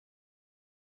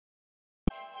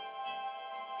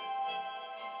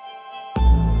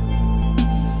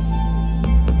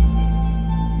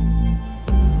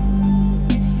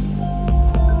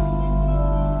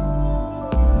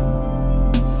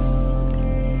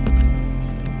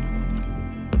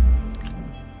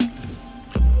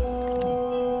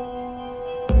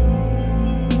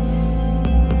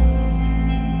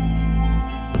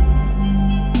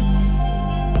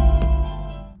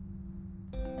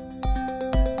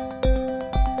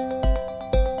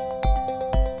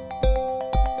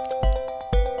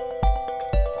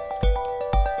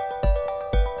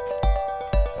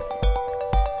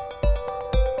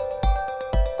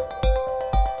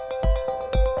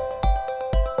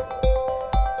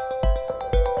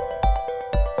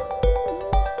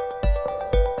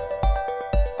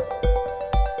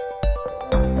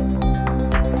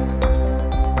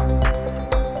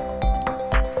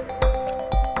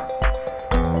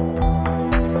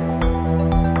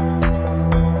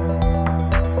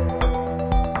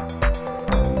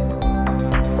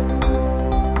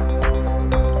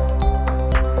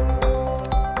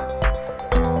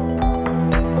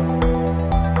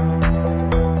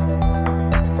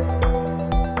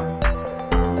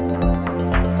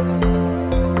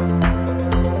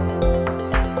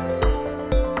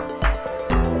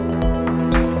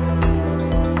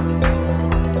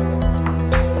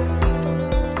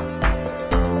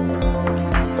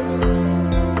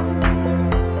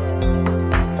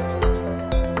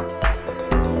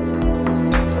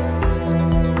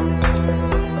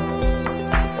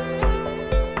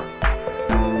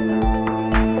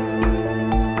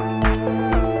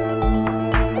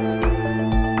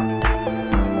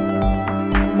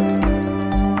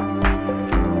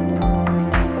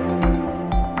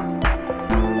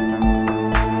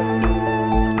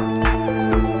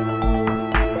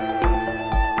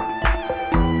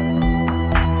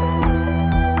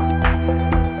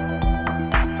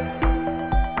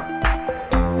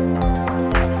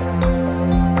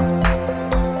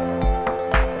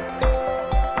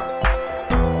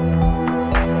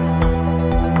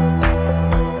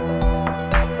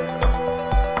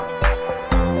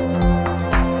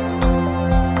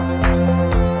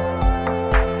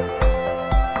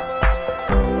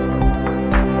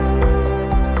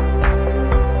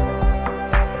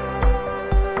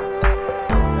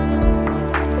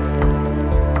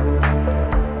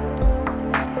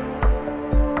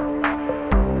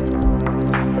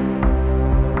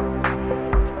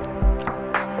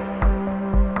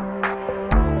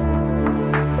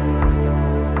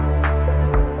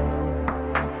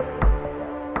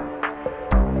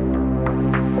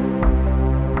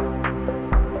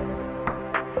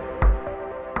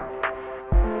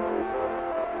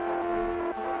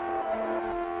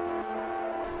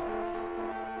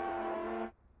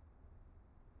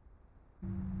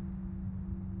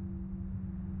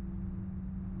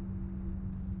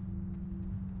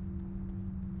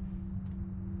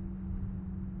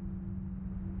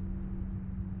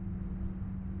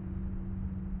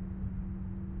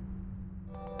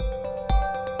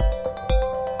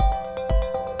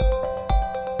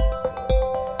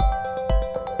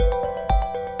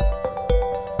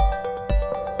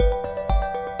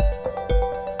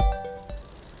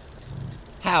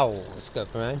Yow! What's good,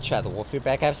 everyone? Shadow Wolf here,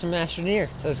 back. I have some Astroneer.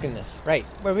 So goodness. Right,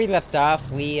 where we left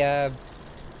off, we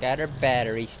got our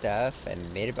battery stuff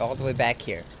and made it all the way back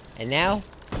here. And now,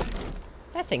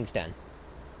 that thing's done.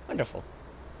 Wonderful.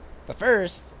 But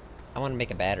first, I want to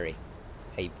make a battery.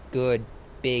 A good,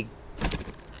 big,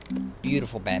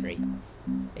 beautiful battery.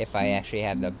 If I actually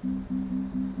have the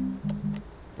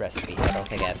recipe. I don't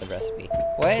think I have the recipe.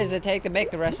 What does it take to make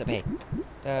the recipe?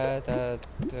 Battery.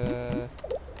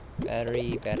 Do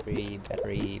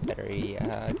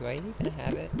I even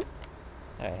have it?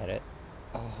 I had it.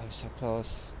 Oh, I'm so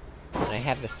close. And I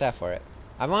have the stuff for it.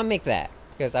 I want to make that.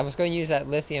 Because I was going to use that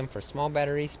lithium for small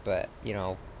batteries, but, you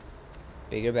know,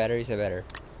 bigger batteries are better.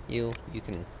 You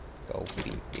can go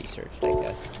be researched, I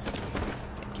guess.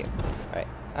 Thank you. Alright.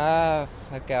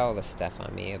 I've got all the stuff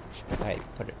on me. I should probably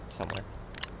put it somewhere.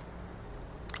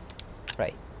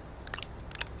 Right.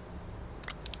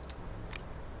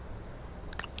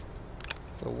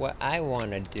 So what I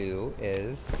want to do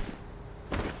is...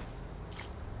 well,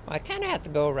 I kind of have to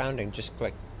go around and just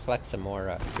collect some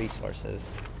more resources.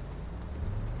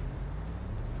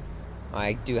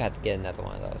 I do have to get another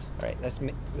one of those. Alright, let's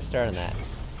start on that.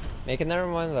 Make another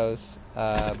one of those.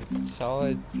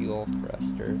 Solid fuel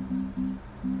thruster.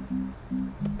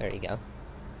 There you go.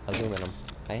 Aluminum.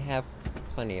 I have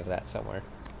plenty of that somewhere.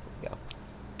 There you go.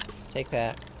 Take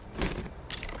that.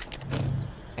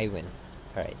 I win.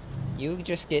 Alright. You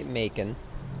just get making.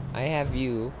 I have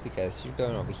you, because you're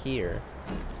going over here.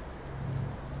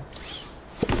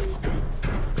 There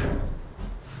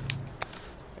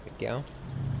we go.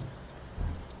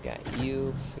 Got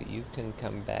you, so you can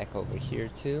come back over here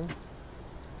too.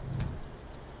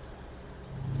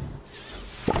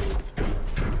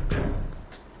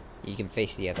 You can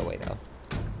face the other way though.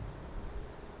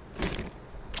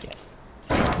 Yes.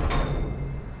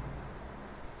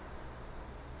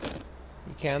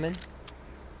 You coming?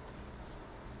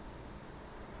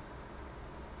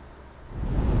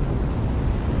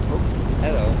 Oh,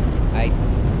 hello.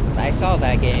 I saw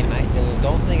that game. I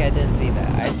don't think I didn't see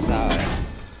that. I saw it.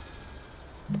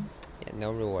 Yeah,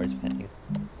 no rewards pending.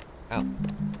 Oh,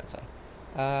 that's why.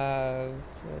 So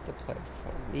to play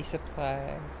for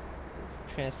resupply,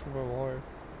 transfer reward.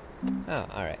 Oh,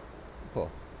 alright. Cool.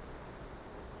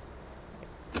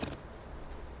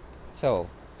 So,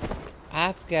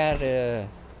 I've gotta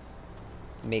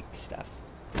make stuff.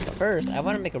 But first, I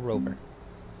want to make a rover.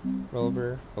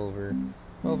 Rover.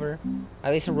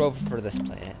 At least a rover for this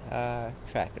planet.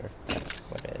 Tractor. That's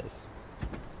what it is.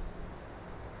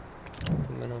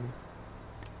 Aluminum.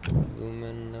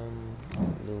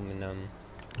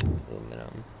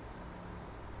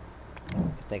 I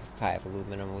think 5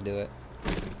 aluminum will do it.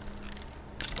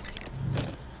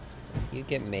 You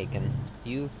get making.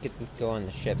 You get to go on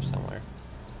the ship somewhere.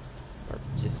 Or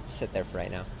just sit there for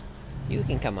right now. You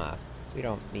can come off. We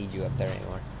don't need you up there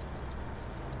anymore.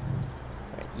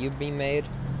 Alright, you be made.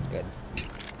 Good.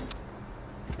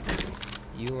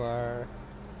 You are...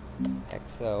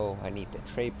 XO. I need the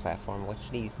trade platform,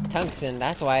 which needs tungsten.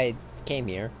 That's why I came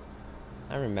here.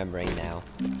 I'm remembering now.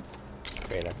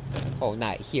 Trailer. Oh,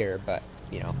 not here, but,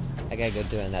 you know, I gotta go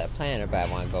do another planet, but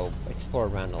I want to go explore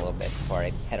around a little bit before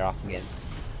I head off again.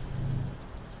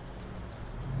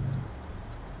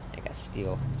 I got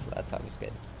steel, so that's always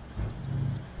good.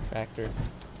 Tractor.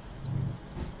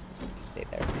 Stay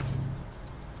there.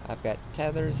 I've got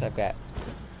tethers, I've got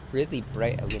really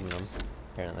bright aluminum,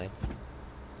 apparently.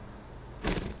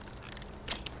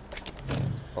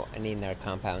 Oh, I need another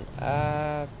compound.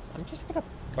 I'm just gonna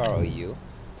borrow you.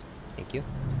 Thank you.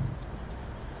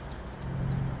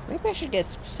 Maybe I should get a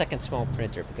second small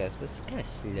printer because this is kind of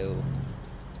slow.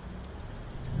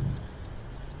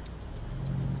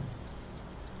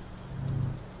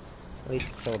 At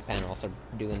least the solar panels are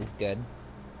doing good.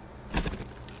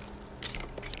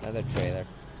 Another trailer.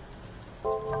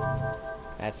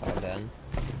 That's all done.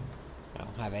 I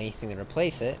don't have anything to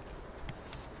replace it.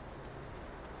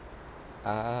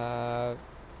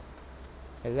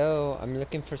 Hello, I'm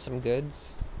looking for some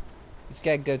goods. You've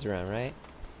got goods around, right?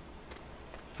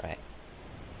 Right.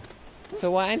 So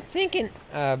what I'm thinking,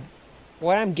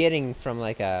 what I'm getting from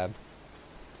like oh,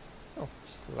 there's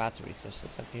lots of resources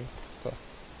up here. Cool.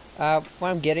 What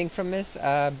I'm getting from this,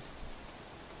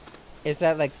 is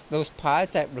that like those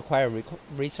pods that require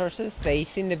resources, they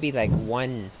seem to be like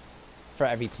one for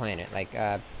every planet. Like,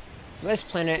 this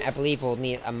planet, I believe, will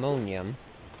need ammonium.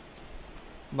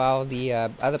 While the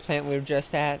other planet we were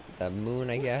just at, the moon,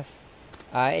 I guess,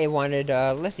 it wanted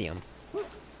lithium,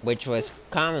 which was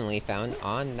commonly found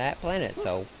on that planet.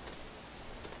 So,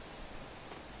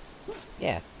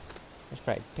 yeah, let's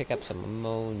probably pick up some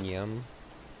ammonium.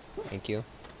 Thank you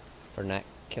for not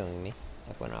killing me.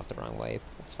 I went off the wrong way.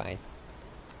 That's fine.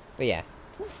 But yeah.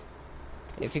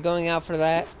 If you're going out for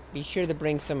that, be sure to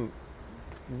bring some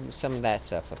of that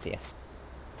stuff with you.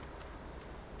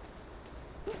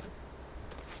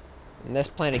 And this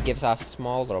planet gives off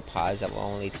small little pods that will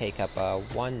only take up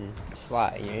one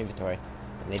slot in your inventory,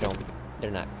 and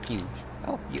they're not huge.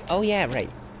 Oh yeah, right.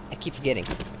 I keep forgetting.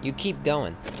 You keep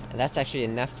going, and that's actually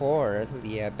enough for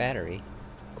the battery.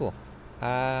 Cool.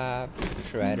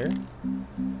 Shredder.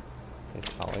 Cause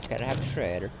always gotta have a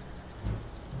shredder.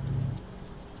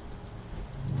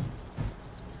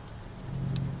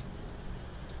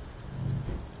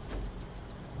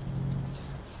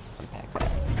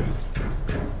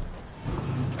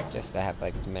 Just to have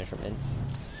like measurements.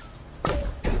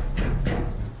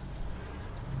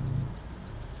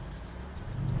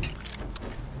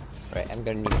 Right, I'm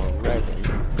gonna need more resin.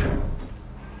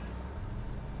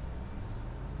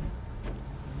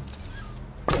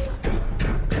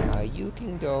 You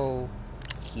can go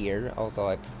here, although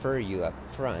I prefer you up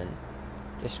front,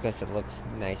 just because it looks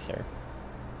nicer.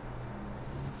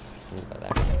 You can go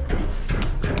there.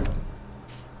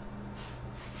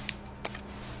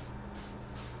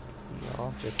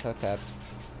 Y'all just hook up.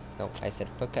 No, I said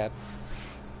hook up.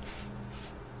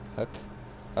 Hook,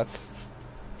 hook,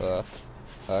 hook,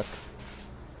 hook.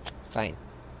 Fine.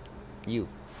 You.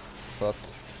 Hook,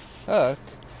 hook,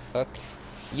 hook.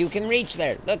 You can reach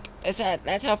there. Look,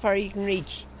 that's how far you can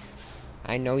reach.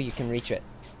 I know you can reach it.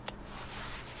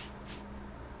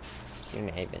 You're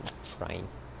not even trying.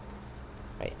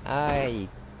 Right, I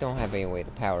don't have any way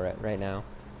to power it right now.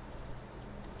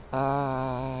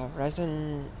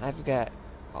 Resin, I've got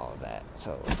all of that.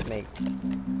 So let's make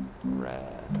medium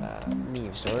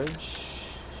storage.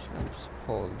 Let's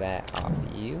pull that off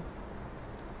of you.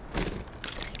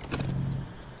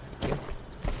 Thank you.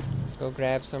 Let's go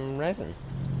grab some resin.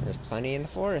 There's plenty in the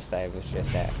forest I was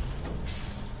just at.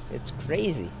 It's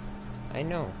crazy. I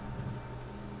know.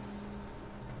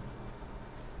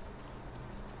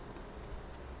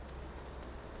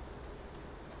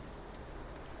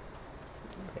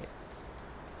 Okay.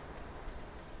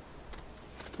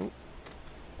 Ooh.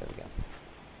 There we go.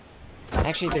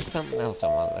 Actually, there's something else I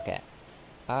want to look at.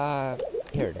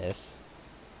 Here it is.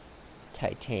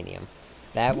 Titanium.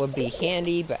 That would be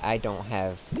handy, but I don't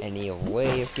have any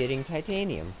way of getting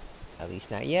titanium. At least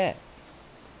not yet.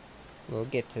 We'll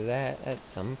get to that at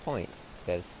some point,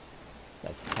 because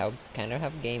that's kind of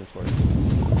how games work. I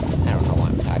don't know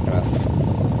what I'm talking about.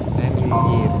 I'm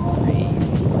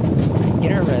crazy.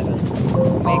 Get our resin.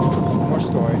 Make some more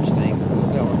storage things. A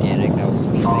little bit organic. That will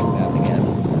speed things up, I guess.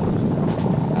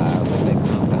 A little bit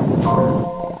compound.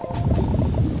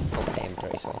 Okay,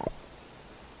 inventory's full.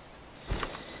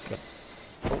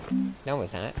 No,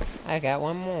 it's not. I got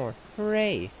one more.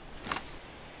 Hooray!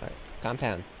 Alright,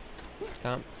 compound.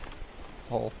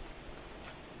 Hole.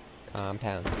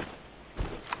 Compound.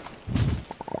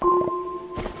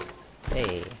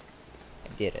 Hey, I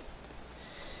did it.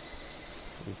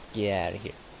 Let's get out of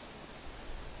here.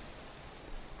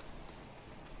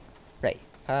 Right.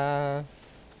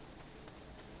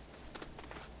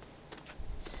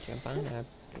 Jump on up.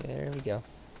 There we go.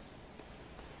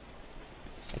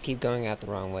 I keep going out the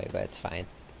wrong way, but it's fine.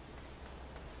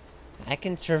 I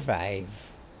can survive.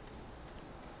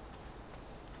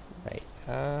 Right,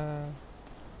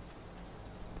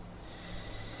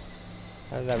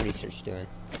 how's that research doing?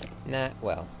 Not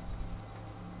well.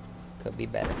 Could be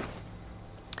better.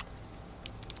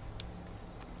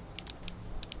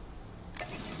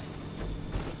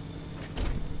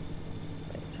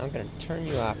 Right, I'm gonna turn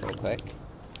you off real quick,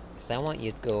 because I want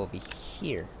you to go over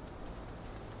here.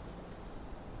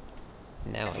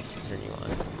 Now I can turn you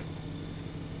on.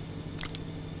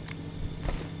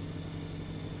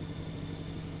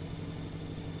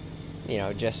 You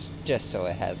know, just so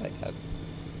it has like a...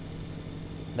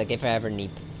 Like if I ever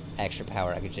need extra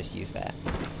power, I could just use that.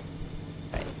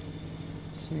 Right.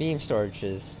 So medium storage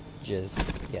is just...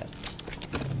 yes.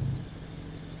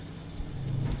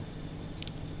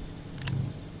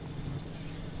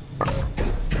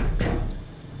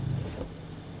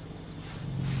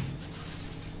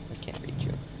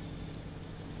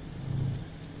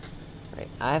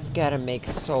 I've got to make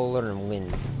solar and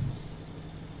wind.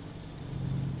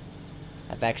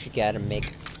 I've actually got to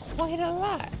make quite a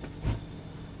lot.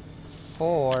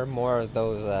 4 more of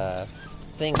those,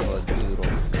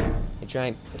 thingo-doodles. The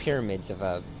giant pyramids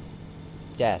of,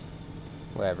 death.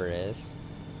 Wherever it is.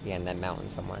 Behind that mountain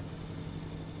somewhere.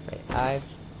 Right,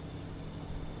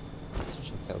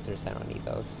 oxygen filters, I don't need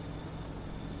those.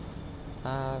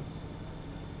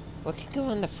 What could go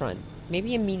on the front?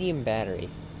 Maybe a medium battery.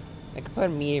 I could put a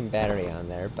medium battery on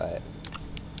there, but...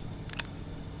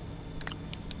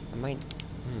 I might...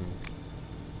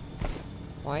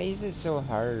 Why is it so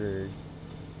hard?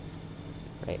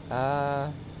 Right,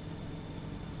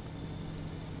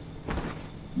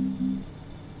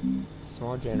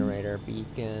 small generator,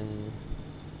 beacon,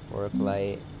 work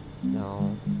light,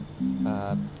 no,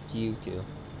 you two.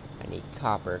 I need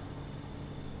copper.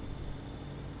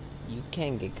 You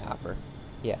can get copper.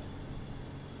 Yeah.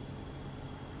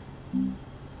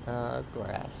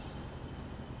 Glass.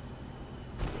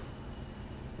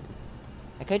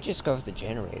 I could just go with the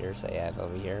generators I have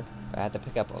over here, but I have to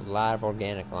pick up a lot of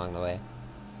organic along the way.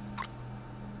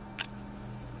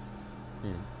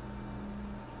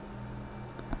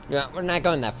 Yeah, we're not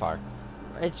going that far.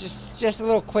 It's just a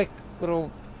little quick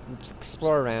little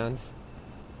explore around.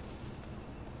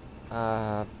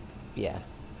 Yeah.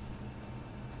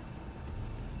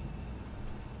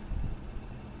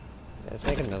 Let's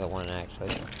make another one,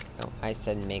 actually. No, I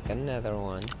said make another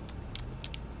one.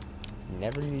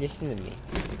 Never listen to me.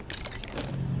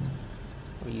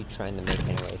 What are you trying to make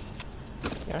anyways?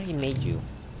 I already made you.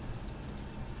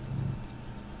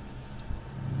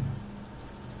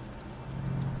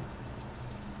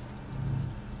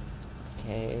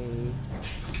 Okay.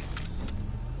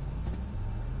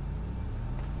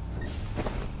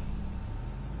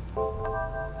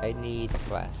 I need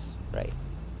glass. Right.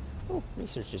 Oh,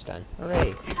 research is done.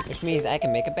 Hooray. Which means I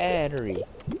can make a battery.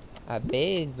 A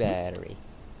big battery.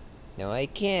 No, I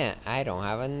can't. I don't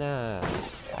have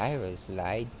enough. I was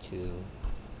lied to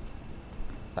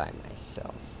by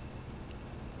myself.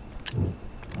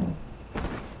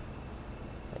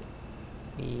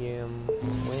 Medium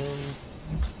winds.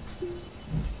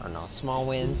 Or no, small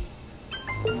winds.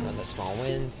 Another small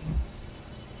winds.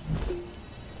 Do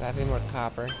I have any more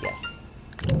copper? Yes.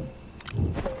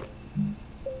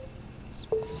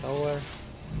 Small solar.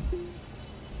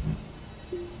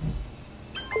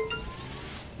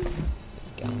 There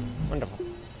we go. Wonderful.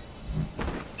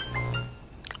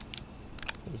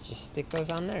 Let's just stick those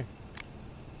on there.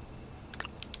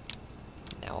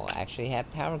 Now we'll actually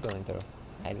have power going through.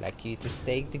 I'd like you to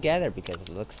stay together because it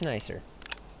looks nicer.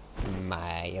 In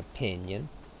my opinion.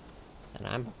 And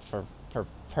I'm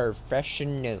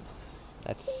professional.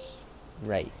 That's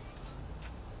right.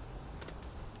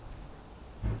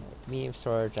 Medium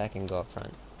storage, I can go up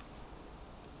front.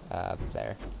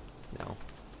 There. No.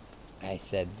 I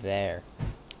said there.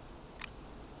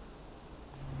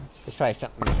 There's probably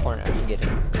something important I can get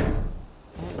in.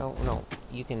 Oh, no.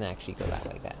 You can actually go that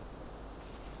way, There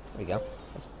we go.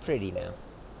 That's pretty now.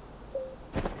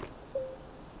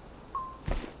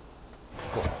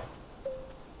 Cool.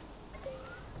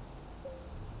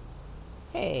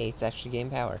 Hey, it's actually getting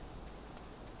power.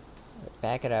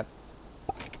 Back it up.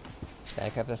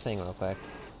 Back up the thing real quick.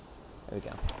 There we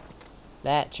go.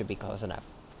 That should be close enough.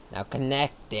 Now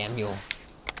connect, damn you.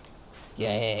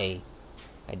 Yay.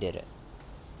 I did it.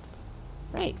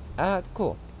 Right,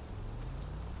 cool.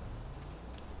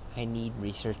 I need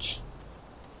research.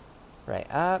 Right,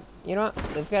 you know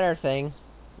what? We've got our thing.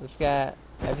 We've got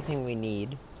everything we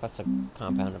need. Plus a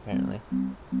compound, apparently.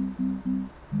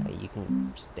 You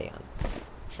can stay on.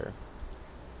 Sure.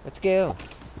 Let's go.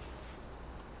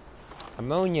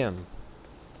 Ammonium.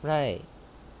 Right.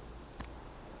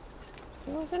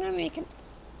 Wasn't I making...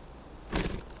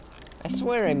 I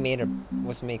swear I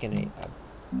was making a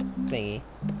thingy.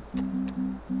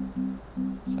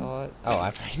 So... Oh,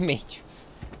 I've already made you.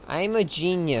 I'm a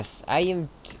genius. I'm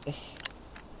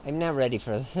not ready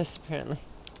for this, apparently.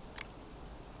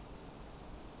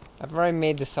 I've already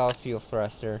made the solid fuel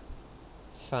thruster.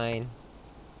 It's fine.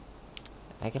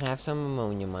 I can have some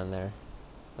ammonium on there.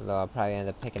 Although I'll probably end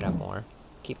up picking up more.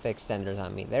 Keep the extenders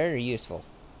on me. They're useful.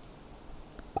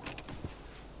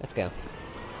 Let's go.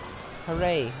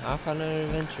 Hooray! Off on an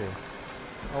adventure.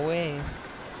 Away.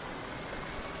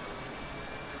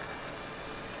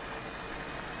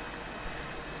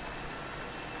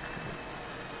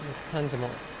 There's tons of more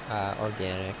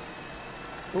organic.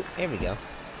 Oh, there we go.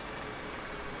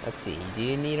 Let's see. Do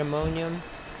you need ammonium?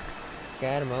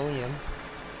 Got ammonium.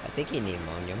 I think you need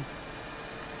ammonium.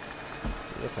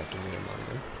 You look like you need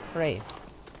ammonium. Hooray!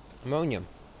 Ammonium.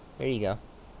 Here you go.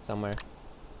 Somewhere.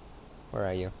 Where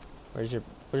are you? Where's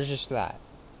your slot?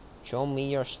 Show me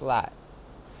your slot.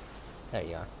 There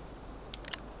you are.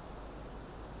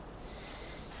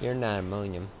 You're not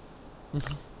ammonium.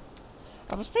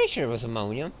 I was pretty sure it was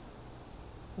ammonium.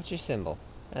 What's your symbol?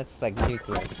 That's like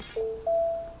nuclear.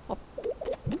 Oh.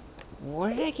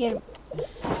 Where did I get...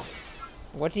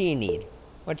 What do you need?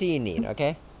 What do you need,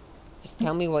 okay? Just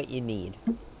tell me what you need.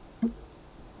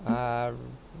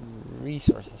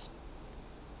 Resources.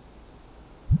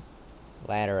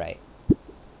 Laterite.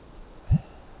 You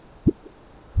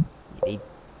need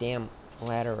damn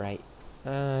ladder right.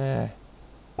 Fine.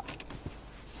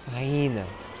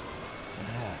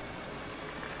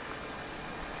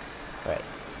 Right.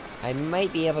 I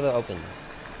might be able to open.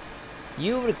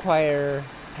 You require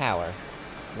power.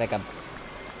 Like a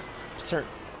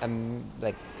certain,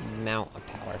 like, amount of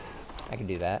power. I can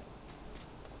do that.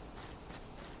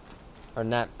 Or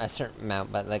not a certain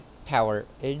amount, but like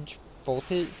powerage,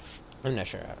 voltage. I'm not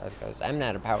sure how that goes. I'm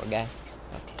not a power guy.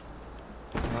 Okay.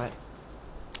 You know what?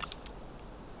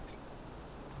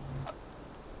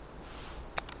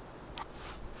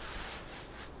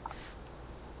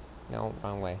 No,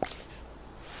 wrong way.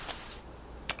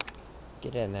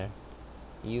 Get in there.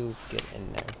 You get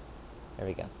in there. There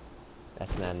we go.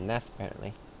 That's not enough,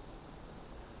 apparently.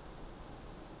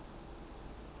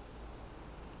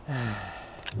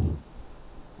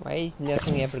 Why is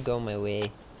nothing ever go my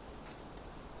way?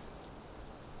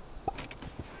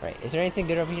 Right, is there anything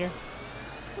good over here?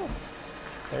 Oh,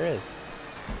 there is.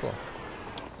 Cool.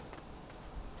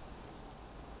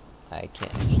 I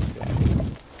can't actually grab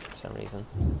it for some reason.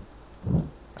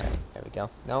 Alright, there we go.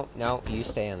 No, no, you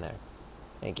stay in there.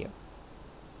 Thank you.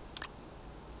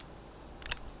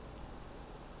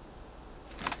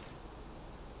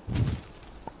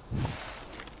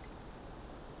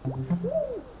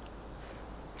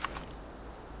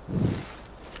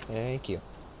 Thank you.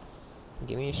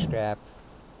 Give me a scrap.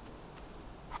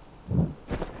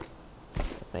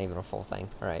 That's not even a full thing.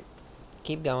 Alright.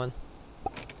 Keep going.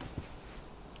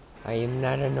 I am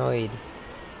not annoyed.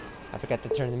 I forgot to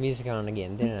turn the music on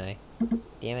again, didn't I?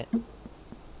 Damn it.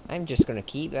 I'm just gonna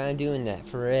keep on doing that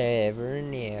forever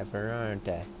and ever, aren't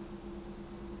I?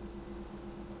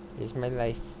 It is my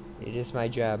life. It is my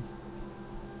job.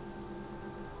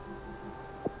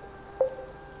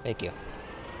 Thank you.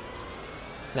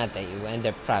 Not that you end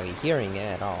up probably hearing it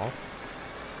at all.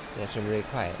 That's really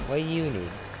quiet. What do you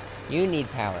need? You need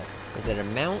power. Is it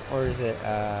amount or is it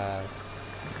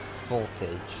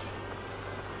voltage?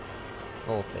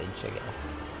 Voltage, I guess.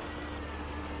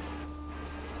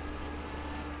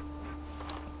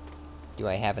 Do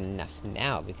I have enough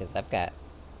now? Because I've got...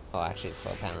 Oh, actually, the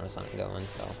slow panel's not going,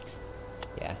 so...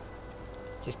 Yeah.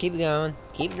 Just keep going.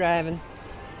 Keep driving.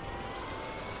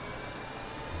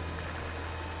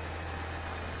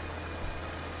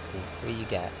 What do you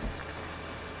got?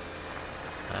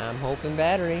 I'm hoping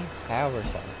battery. Power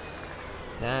cell.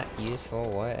 Not useful,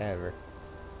 whatever.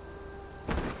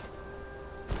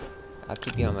 I'll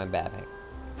keep you on my backpack.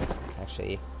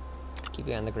 Actually, keep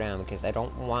you on the ground because I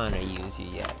don't want to use you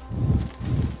yet.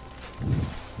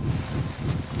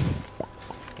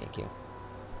 Thank you.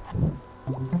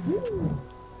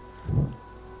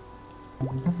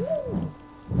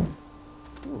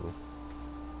 Ooh.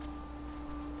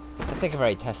 I think I've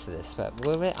already tested this, but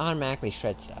will it automatically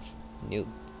shred stuff? Nope.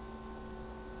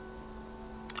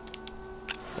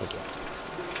 Thank you.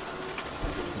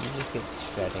 You just get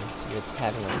shredding. You're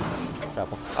having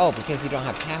trouble. Oh, because you don't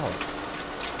have power.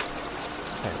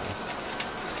 Apparently.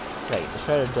 Right, the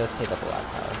shredder does take up a lot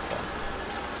of power, so.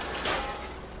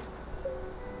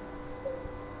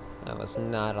 That was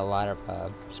not a lot of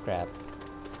scrap.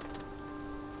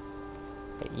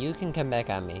 But you can come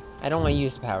back on me. I don't want to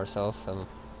use the power cell, so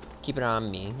keep it on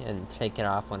me and take it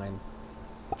off when I'm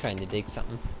trying to dig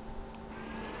something.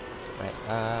 Right,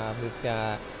 we've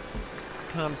got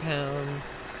compound,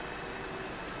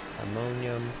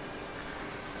 ammonium,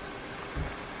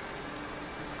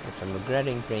 which I'm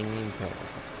regretting bringing because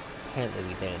apparently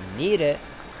we didn't need it.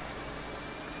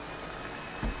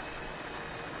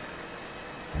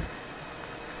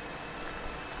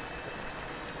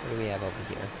 What do we have over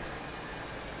here?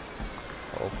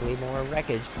 Hopefully more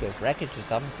wreckage, because wreckage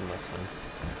is always the most fun.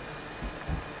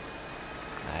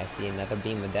 I see another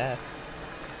beam of death.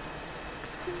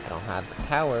 I don't have the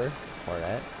power for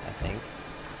that, I think.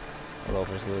 The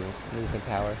rover's losing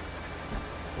power.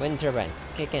 Wind turbines,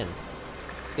 kick in.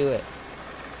 Do it.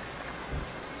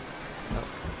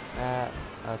 Oh.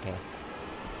 Okay.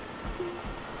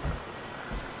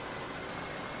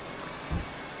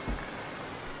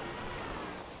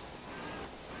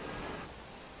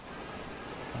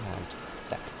 I'm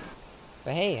stuck.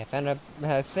 But hey, I found a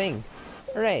thing.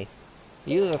 Hooray!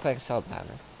 You look like a salt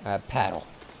paddle.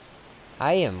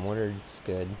 I am words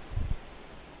good.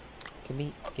 Give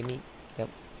me, yep,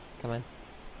 come on,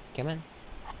 come on.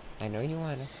 I know you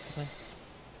want it, come on.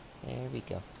 There we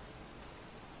go.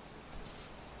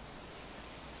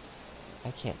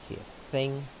 I can't see a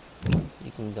thing.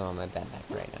 You can go on my backpack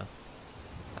right now.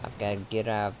 I've got to get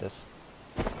out of this.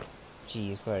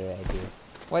 Jeez, what did I do?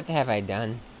 What have I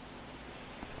done?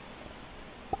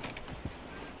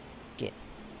 Get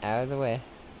out of the way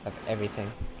of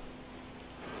everything.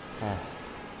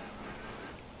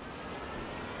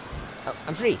 Oh,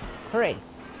 I'm free! Hooray!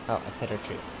 Oh, I hit a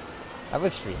tree. I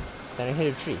was free. Then I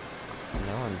hit a tree.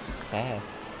 Now I'm sad.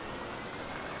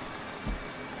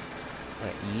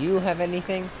 Alright, you have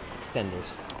anything? Extenders.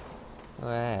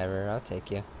 Whatever, I'll take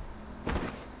you.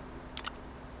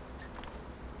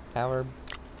 Power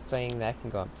thing, that can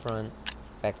go up front.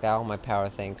 In fact, all my power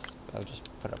things, I'll just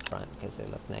put up front because they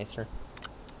look nicer.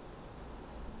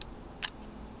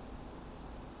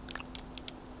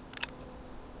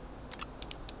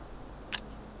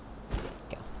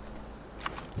 Go.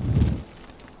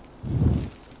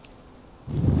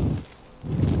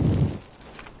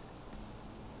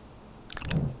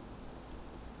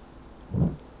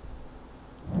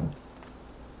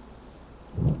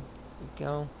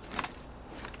 Go.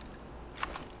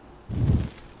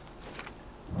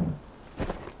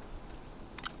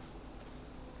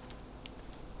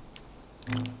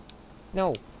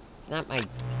 No, not my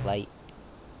light.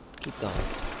 Keep going.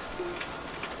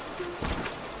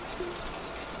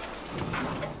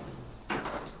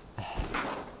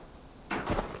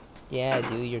 Yeah,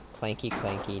 do your clanky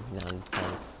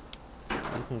nonsense.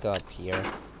 You can go up here.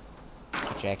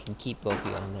 Actually, I can keep both of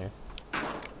you on there.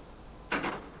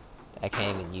 I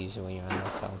can't even use it when you're on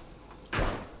there, so...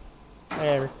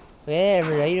 Whatever.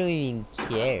 Whatever, I don't even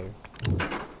care.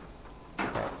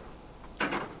 Okay.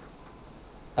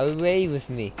 Away with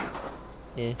me.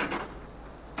 Eh.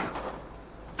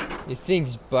 This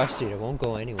thing's busted, it won't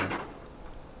go anywhere.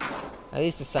 At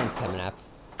least the sun's coming up.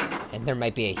 And there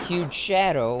might be a huge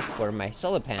shadow where my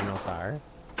solar panels are.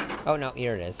 Oh no,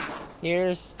 here it is.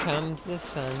 Here comes the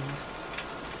sun.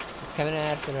 It's coming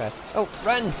after us. Oh,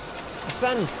 run! The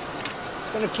sun!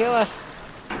 It's gonna kill us!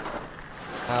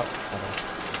 Oh, okay.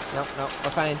 No, no,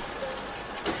 we're fine.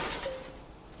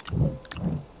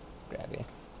 Grab you.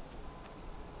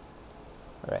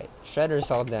 Alright,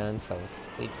 shredder's all done, so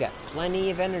we've got plenty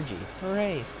of energy.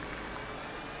 Hooray!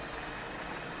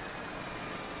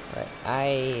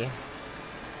 Right,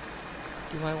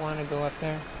 do I want to go up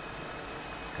there?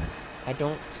 I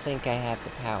don't think I have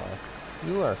the power.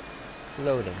 You are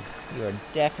floating. You are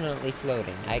definitely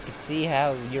floating. I can see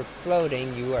how you're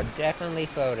floating. You are definitely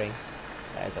floating.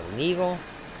 That is illegal.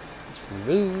 It's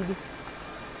rude.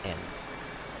 And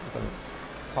I'm going to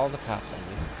call the cops on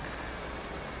you.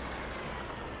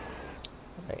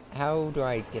 Alright, how do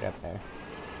I get up there?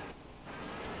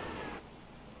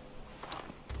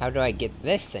 How do I get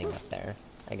this thing up there?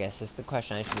 I guess is the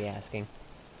question I should be asking.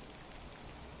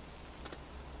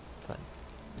 Come on.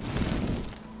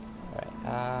 Alright,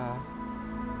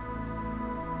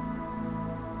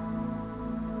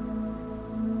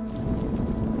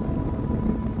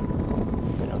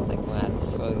 I don't think we'll have the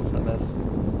soil for this.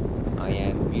 Oh yeah,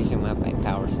 I'm using my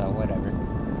power cell, whatever.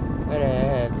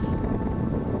 Whatever.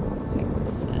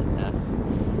 That's enough.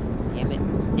 Damn it,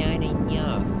 it's not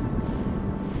enough.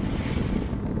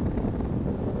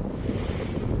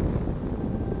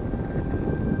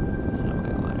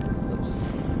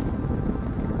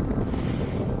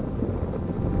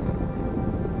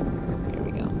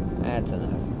 That's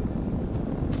enough.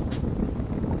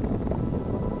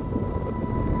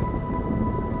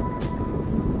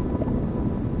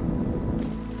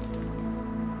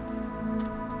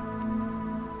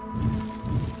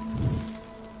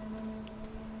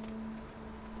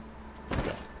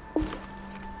 Okay.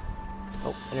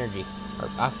 Oh, energy. Or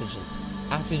oxygen.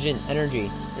 Oxygen, energy.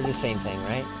 They're the same thing,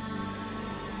 right?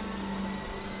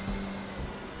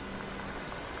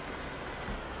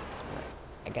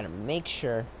 I gotta make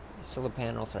sure solar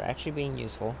panels are actually being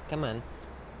useful. Come on.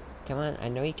 Come on, I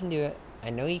know you can do it. I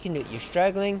know you can do it. You're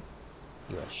struggling.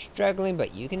 You are struggling,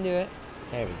 but you can do it.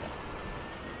 There we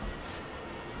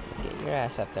go. Get your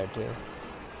ass up there, too.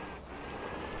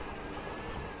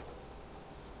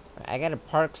 I gotta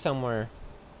park somewhere.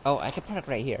 Oh, I can park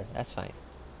right here. That's fine.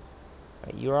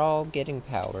 Right, you're all getting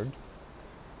powered.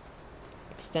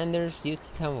 Extenders, you can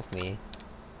come with me.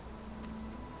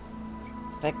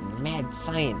 It's like mad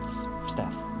science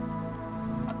stuff.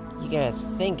 You gotta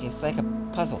think, it's like a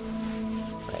puzzle.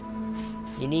 Right.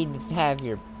 You need to have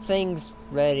your things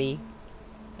ready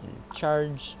and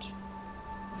charged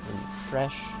and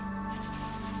fresh.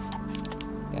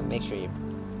 You gotta make sure your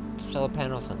solar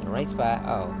panel's on the right spot.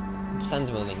 Oh, the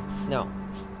sun's moving. No.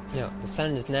 No, the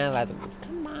sun is not allowed to move.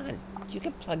 Come on. You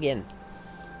can plug in.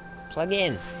 Plug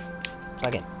in.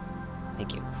 Plug in.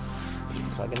 Thank you. You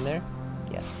plug in there?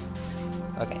 Yes.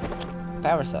 Okay.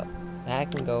 Power cell.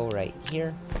 That can go right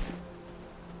here.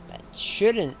 That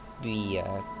shouldn't be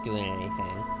doing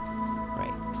anything.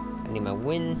 Right. I need my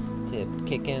wind to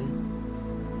kick in.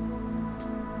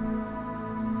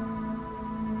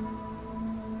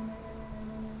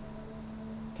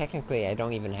 technically, I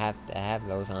don't even have to have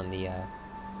those on the,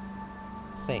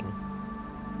 thing.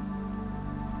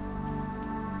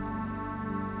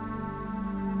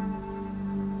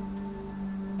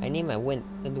 I need my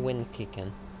the wind kick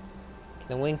in. Can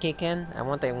the wind kick in? I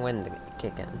want the wind to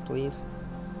kick in, please.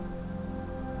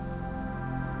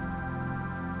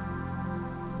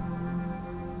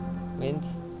 Wind?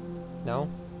 No?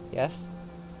 Yes?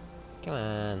 Come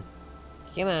on.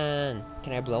 Come on.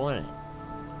 Can I blow on it?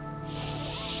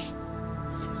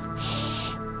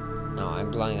 No,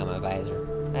 I'm blowing on my visor.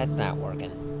 That's not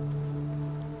working.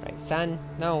 Right, son?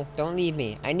 No, don't leave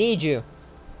me. I need you.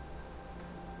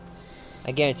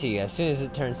 I guarantee you, as soon as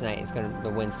it turns night, the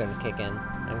wind's gonna kick in.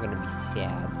 I'm gonna be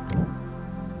sad.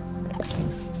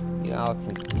 Right. You all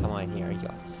can come on here. You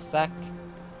all suck.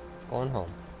 Going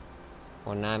home.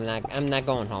 Well, no, I'm not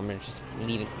going home. I'm just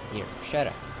leave it here. Shut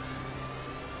up.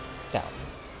 Down.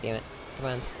 Damn it. Come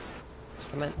on.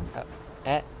 Come on.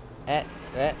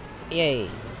 Up. Yay.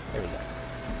 There we go.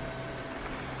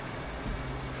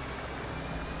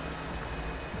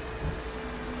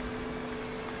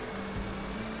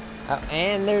 Oh,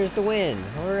 and there's the wind.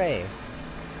 Hooray.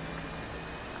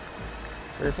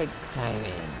 Perfect timing.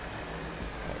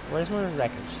 Right, where's more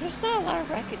wreckage? There's not a lot of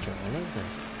wreckage around, is there?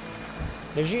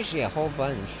 There's usually a whole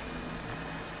bunch.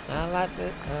 Not a lot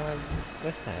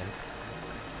this time.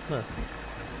 Huh.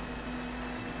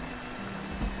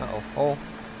 Uh-oh. Hole.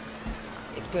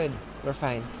 It's good. We're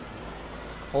fine.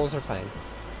 Holes are fine.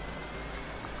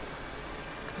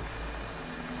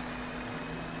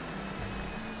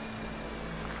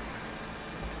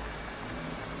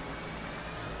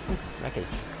 Wreckage.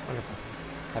 Wonderful.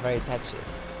 I've already touched this.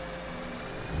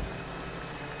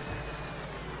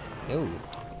 No.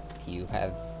 You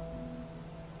have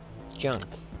junk.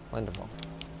 Wonderful.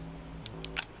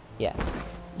 Yeah.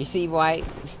 You see why?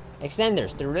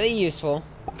 Extenders, they're really useful,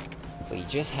 but you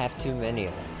just have too many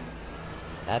of them.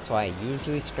 That's why I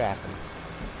usually scrap them.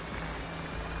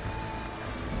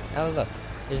 Oh look,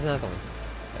 there's another one.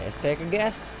 Let's take a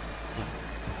guess.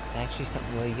 It's actually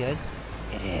something really good.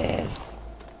 It is.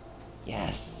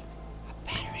 Yes. A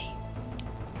battery.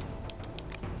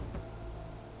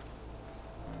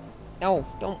 No,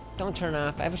 don't turn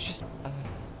off. I was just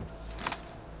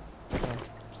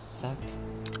suck.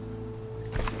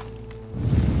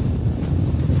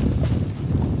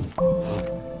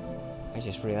 I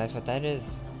just realized what that is.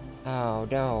 Oh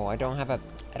no, I don't have a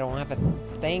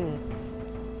thing.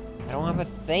 I don't have a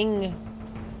thing.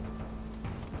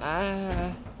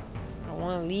 I don't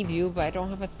want to leave you, but I don't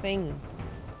have a thing.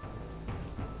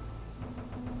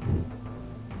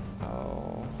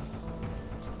 Oh.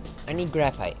 I need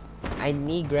graphite. I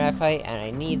need graphite, and I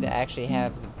need to actually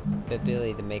have the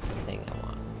ability to make the thing I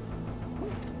want.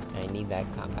 And I need that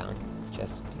compound,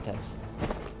 just because.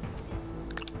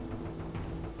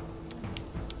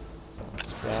 So,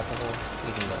 scrappable.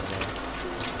 We can go there.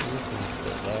 You can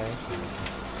stay there.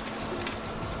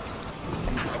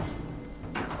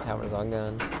 Power's all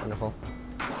gone. Wonderful.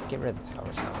 Get rid of the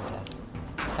power cell, yes.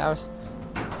 Power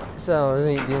cells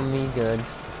ain't doing me good.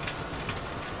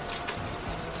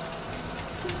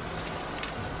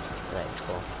 Right,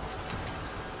 cool.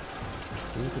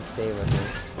 You can stay with me.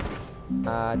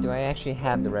 Do I actually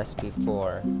have the recipe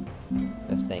for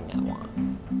the thing I want?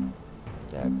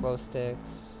 The glow sticks,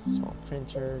 small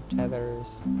printer, tethers.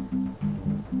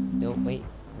 No, wait,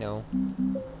 no.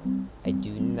 I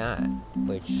do not,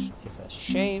 which is a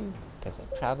shame, because I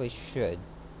probably should.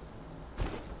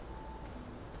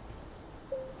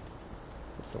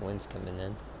 If the wind's coming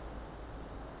in.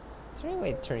 Is there any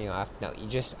way to turn you off? No, you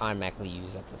just automatically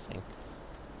use up the thing.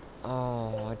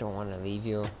 Oh, I don't want to leave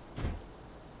you.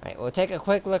 Alright, we'll take a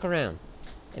quick look around.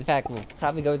 In fact, we'll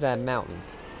probably go to that mountain.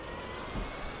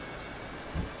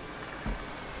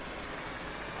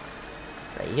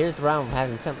 Right, here's the problem with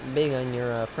having something big on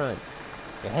your front.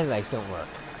 Your headlights don't work.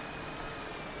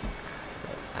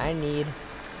 Right, I need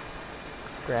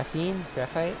graphite?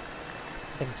 I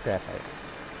think it's graphite.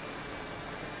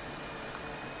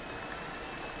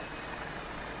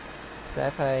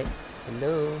 Graphite,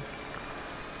 hello.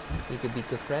 We could be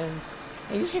good friends.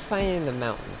 I usually find it in the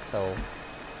mountains, so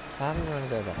probably want to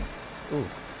go there. Ooh.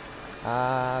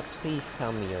 Please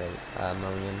tell me you're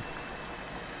ammonium.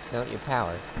 No, you're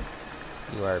power.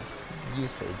 You are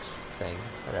usage thing,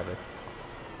 whatever.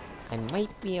 I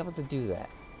might be able to do that.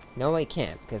 No, I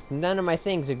can't, because none of my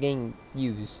things are getting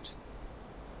used.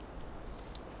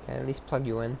 Can I at least plug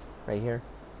you in right here?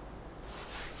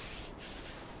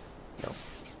 No.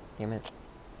 Damn it.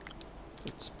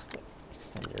 Just put the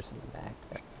extenders in the back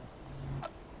there.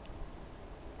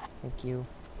 Thank you.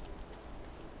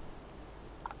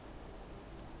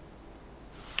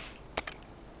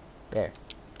 There.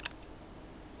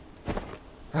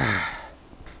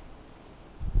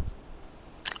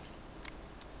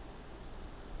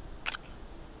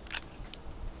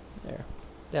 There.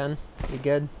 Done. You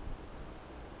good?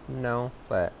 No,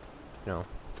 but, you know,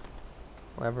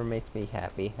 whatever makes me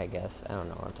happy, I guess. I don't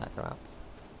know what I'm talking about.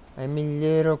 I'm a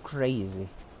little crazy.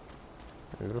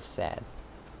 A little sad.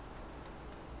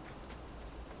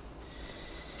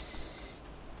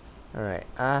 Alright,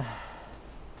 I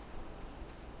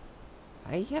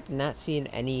have not seen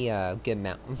any, good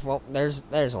mountains. Well,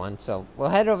 there's one, so we'll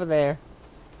head over there.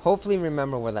 Hopefully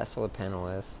remember where that solar panel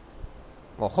is.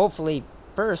 Well, hopefully,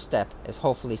 first step is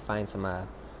hopefully find some,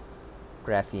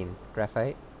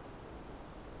 graphite?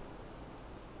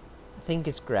 I think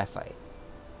it's graphite.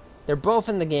 They're both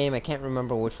in the game, I can't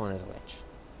remember which one is which.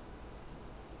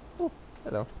 Oh,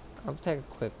 hello. I'll take a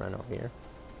quick run over here.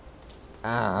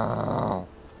 Oh.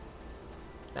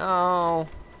 No.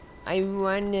 I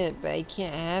want it, but I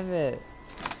can't have it.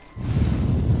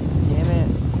 Damn it.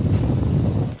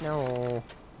 No.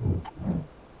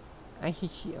 I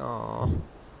hate you. Aw.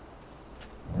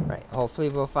 Right, hopefully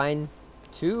we'll find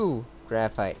 2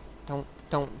 graphite. Don't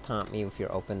taunt me with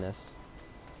your openness.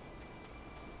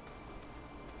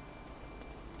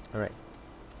 Alright.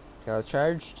 You all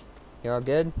charged? You all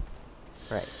good?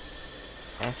 Right.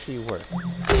 Actually worked.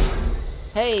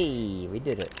 Hey! We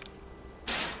did it.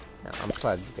 Now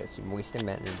unplug because you're wasting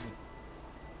my energy.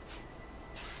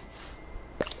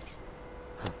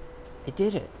 I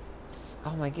did it!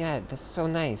 Oh my god, that's so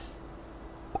nice.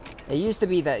 It used to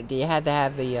be that you had to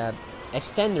have the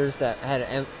extenders that had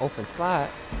an open slot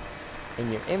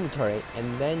in your inventory,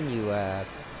 and then you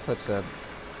put the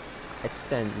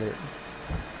extender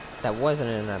that wasn't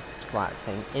in a slot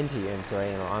thing into your inventory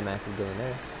and it'll automatically go in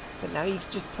there. But now you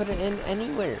can just put it in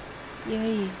anywhere.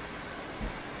 Yay!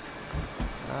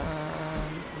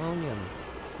 Ammonium.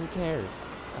 Who cares?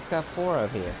 I've got 4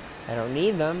 of here. I don't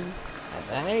need them. I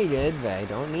thought I did, but I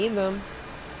don't need them.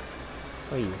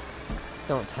 What are you?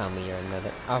 Don't tell me you're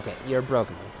another... Okay, you're a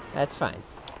broken one. That's fine.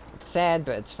 It's sad,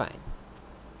 but it's fine.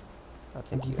 I'll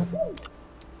take you.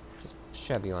 Just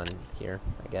shove you on here,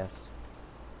 I guess.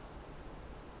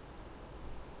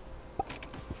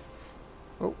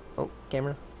 Oh,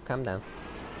 camera, calm down.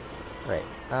 Right,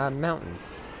 mountains.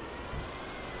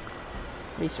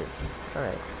 Research.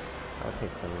 Alright, I'll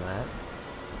take some of that.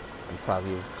 And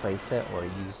probably replace it or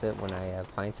use it when I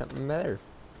find something better.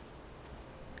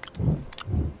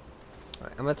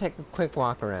 Alright, I'm gonna take a quick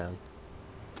walk around.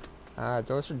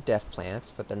 Those are death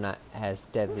plants, but they're not as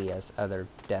deadly as other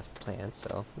death plants,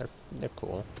 so they're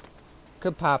cool.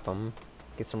 Could pop them,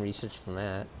 get some research from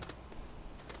that.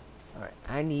 Alright,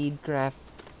 I need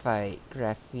graphite,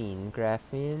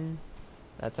 graphene.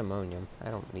 That's ammonium.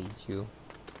 I don't need you.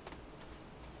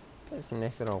 That's a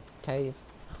nice little cave.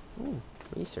 Ooh,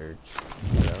 research.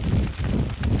 Hello.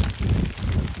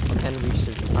 What kind of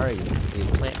research are you? Are you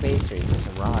plant-based or are you just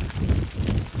a rock?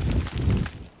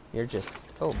 You're just...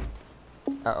 Oh.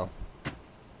 Uh-oh.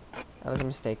 That was a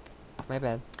mistake. My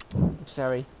bad. I'm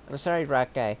sorry. I'm sorry,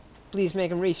 rock guy. Please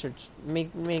make him research.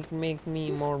 Make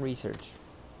me more research.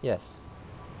 Yes.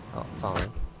 Oh,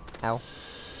 falling. Ow.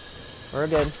 We're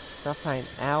good. It's all fine.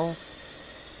 Ow.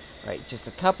 Right, just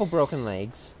a couple broken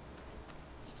legs.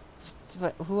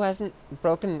 But who hasn't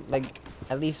broken, like,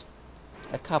 at least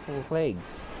a couple of legs?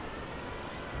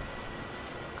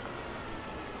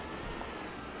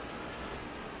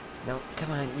 No,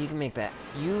 come on, you can make that.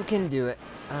 You can do it.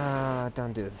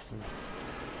 Don't do this to me.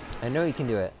 I know you can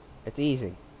do it. It's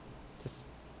easy. Just...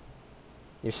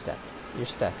 You're stuck. You're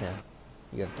stuck now.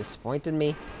 You have disappointed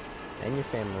me and your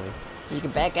family. You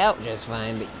can back out just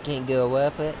fine, but you can't go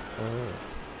up it. Oh.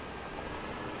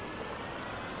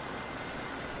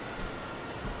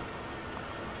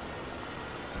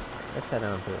 Let's head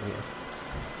on through here.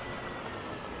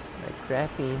 Like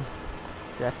graphene,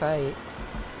 graphite,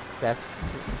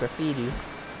 graffiti,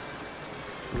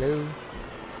 blue.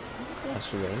 This is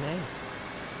actually really nice.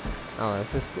 Oh,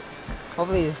 this is good.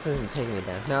 Hopefully this doesn't take me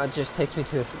down. No, it just takes me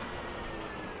to this,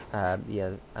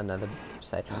 yeah, another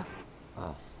side.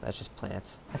 Oh, that's just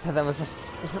plants. I thought that was a...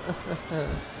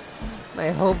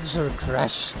 My hopes were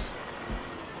crushed.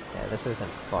 Yeah, this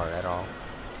isn't far at all.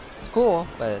 It's cool,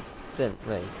 but it didn't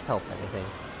really help anything.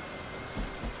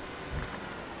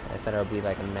 I thought it would be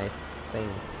like a nice thing.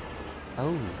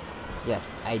 Oh, yes,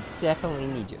 I definitely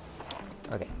need you.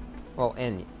 Okay, well,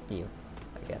 and you,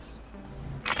 I guess.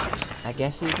 I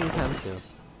guess you can come too.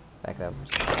 Back up.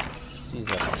 Just use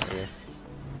that over here.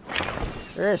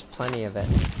 There's plenty of it.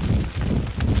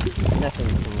 Nothing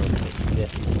can replace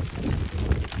this.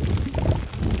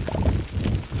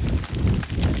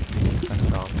 Not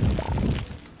at all.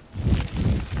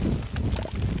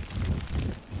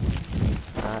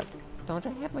 do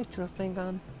I have my drill thing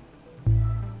on?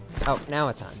 Oh, now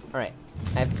it's on. Alright.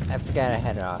 I forgot I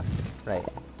had it off. Right.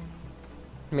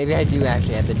 Maybe I do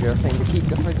actually have the drill thing to keep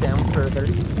going down further.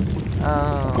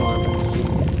 Oh, I'm a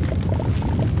genius.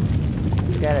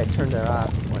 I forgot I turned it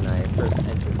off when I first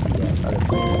entered the other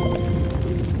planet.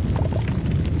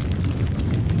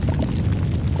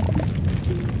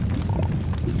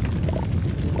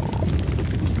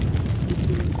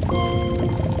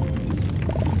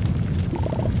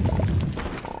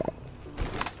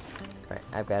 Alright,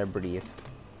 I've gotta breathe.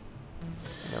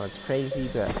 I know it's crazy,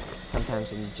 but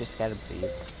sometimes you just gotta breathe.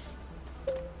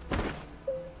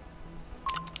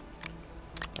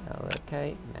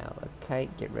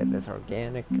 Malachite, get rid of this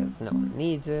organic because no one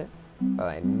needs it.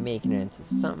 By making it into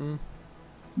something.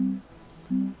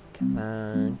 Come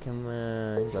on,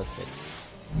 go sit.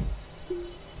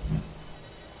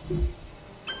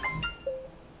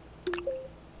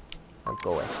 I'll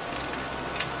go away.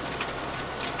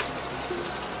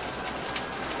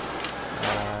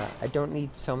 I don't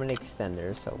need so many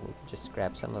extenders, so we'll just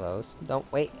scrap some of those. Don't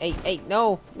wait, hey,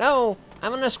 no, I'm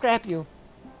gonna scrap you.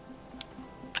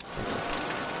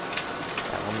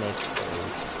 That will make a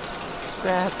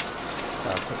scrap. So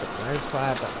I'll take up another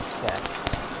spot, but scrap.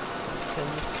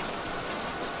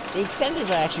 The extenders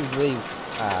are actually really,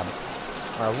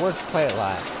 are worth quite a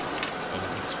lot in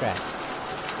scrap.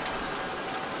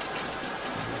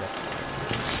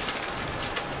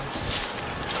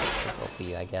 Go for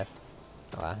you, I guess.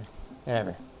 Oh,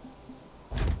 whatever.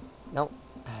 Nope.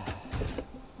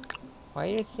 Why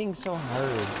are things so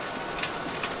hard?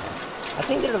 I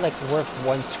think they're like worth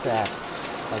one scrap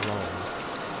alone.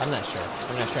 I'm not sure.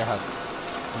 I'm not sure how it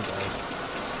goes.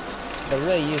 They're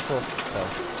really useful, so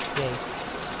yay.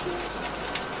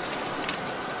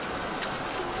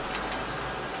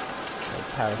 Like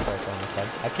power source on the head.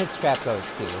 I could scrap those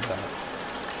too, but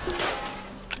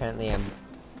apparently I'm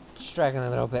struggling a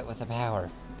little bit with the power.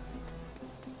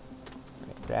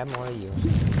 Grab more of you.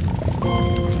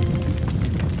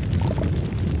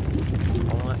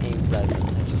 I want a resin.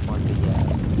 I just want the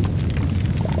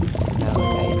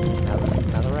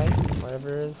malachite, whatever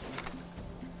it is.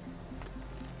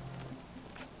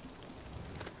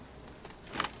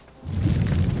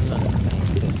 I'm not a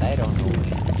scientist. I don't know what it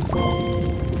is.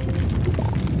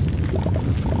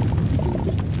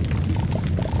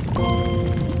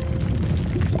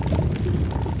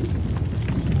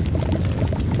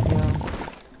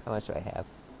 How much do I have?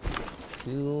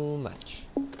 Too much.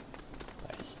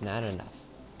 But it's not enough.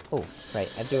 Oh,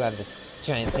 right, I do have this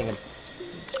giant thing of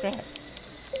scrap.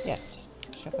 Yeah, just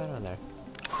shove that on there.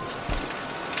 I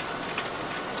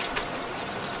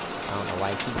don't know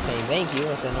why I keep saying thank you,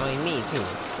 it's annoying me too.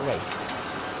 It's great.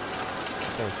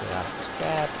 There's a lot of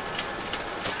scrap.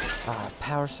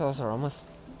 Power cells are almost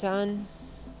done.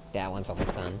 That one's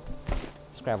almost done.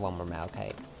 Let's grab one more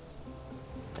malachite.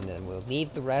 And then we'll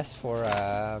leave the rest for,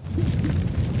 fun.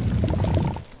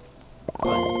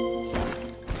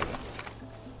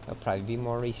 There'll probably be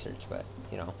more research, but,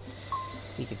 you know,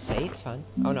 we could say it's fun.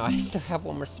 Oh no, I still have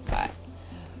one more spot.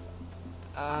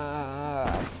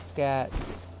 I've got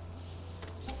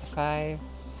 5,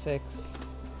 6,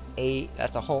 8,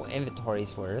 that's a whole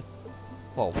inventory's worth.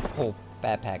 Well, whole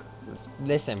backpack,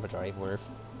 this inventory worth.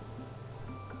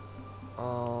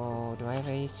 Oh, do I have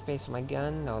any space on my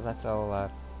gun? No, that's all, I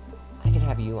could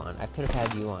have you on. I could have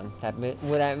had you on. That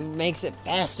makes it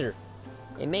faster.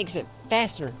 It makes it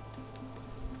faster.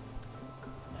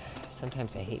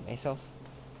 Sometimes I hate myself.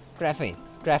 Graphite.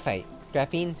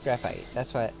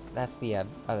 That's the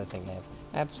other thing I have.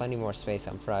 I have plenty more space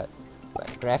on front.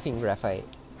 But graphite.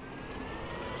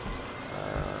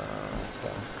 Let's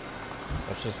go.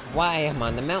 Which is why I'm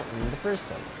on the mountain in the first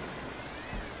place.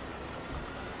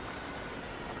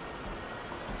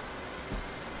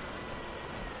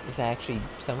 Is that actually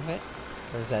some of it?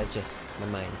 Or is that just my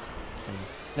mind's thing?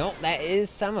 No, that is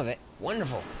some of it.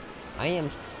 Wonderful. I am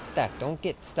stuck. Don't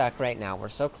get stuck right now. We're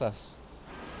so close.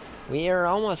 We are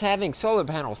almost having solar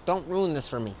panels. Don't ruin this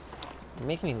for me. You're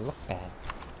making me look bad.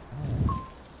 Oh.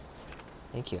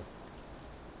 Thank you.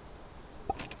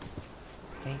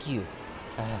 Thank you.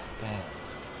 Ah, God.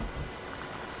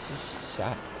 Just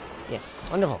shot. Yes.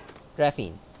 Wonderful.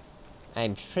 Graphene.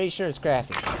 I'm pretty sure it's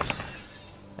graphene.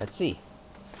 Let's see.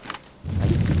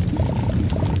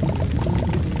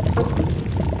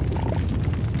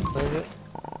 What is it?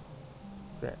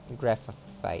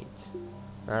 Graphite.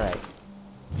 Alright.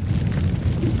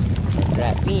 And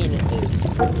graphene is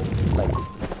like a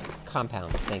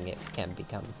compound thing it can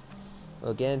become.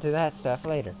 We'll get into that stuff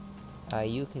later.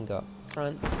 You can go up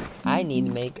front. I need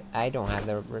to make. I don't have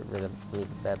the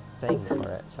thing for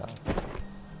it, so.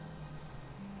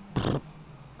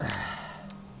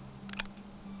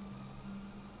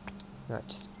 No,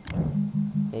 just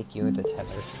make you into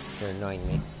tethers. You're annoying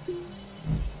me.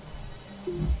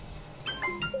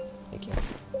 Thank you.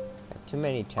 I have too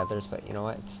many tethers, but you know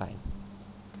what? It's fine.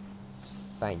 It's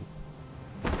fine.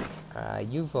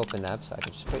 You've opened up, so I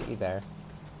can just put you there.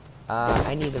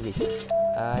 I need the research.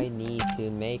 I need to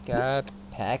make a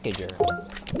packager.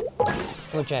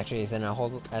 Which actually isn't a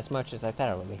whole as much as I thought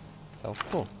it would be. So,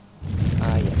 cool.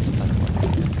 Yeah, just plenty more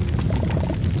packager.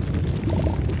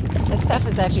 This stuff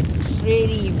is actually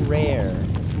pretty rare.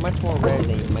 It's much more rare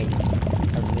than you might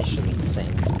initially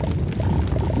think.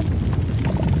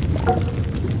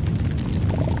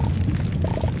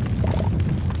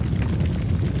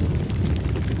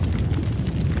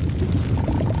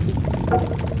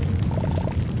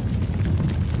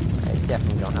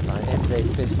 Definitely don't have an infinite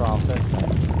space for all of this, but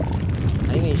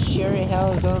I mean, sure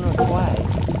hell don't know why.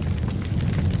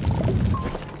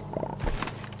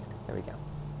 There we go.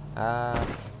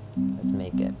 Let's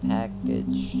make it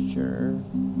package, sure.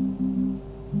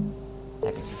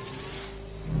 Package.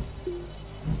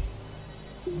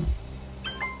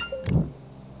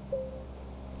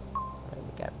 Alright,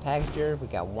 we got a packager, we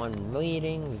got one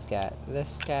leading, we've got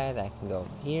this guy that can go over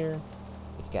here.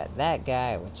 We've got that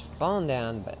guy, which is falling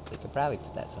down, but we could probably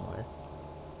put that somewhere.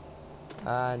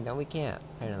 No we can't,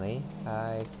 apparently.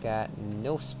 I've got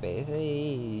no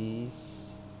space.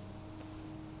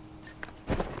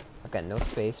 I've got no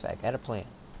space, but I got a plan.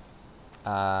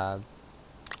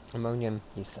 Ammonium,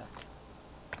 you suck.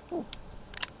 Ooh.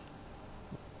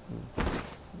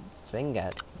 Thing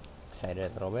got excited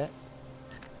a little bit.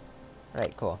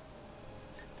 Alright, cool.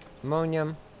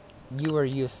 Ammonium, you are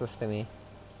useless to me.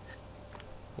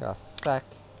 You all suck.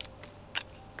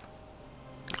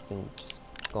 You can just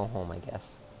go home, I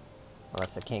guess.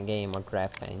 Unless I can't get any more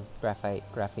graphene, grapher.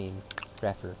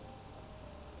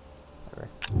 Whatever.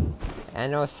 I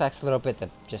know it sucks a little bit to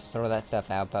just throw that stuff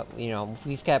out, but you know,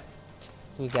 we've got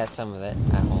some of it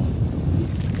at home.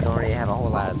 We don't already have a whole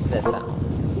lot of this at home.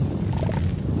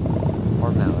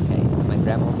 Or malachite. I might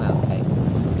grab more malachite.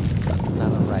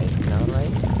 Malachite.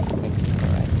 Malachite? I think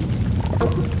malachite.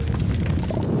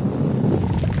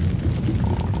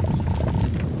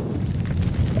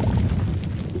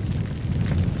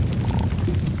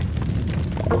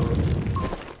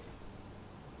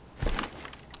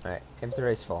 Alright,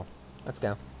 inventory's full. Let's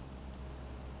go.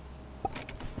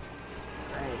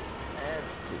 Alright,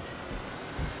 let's see.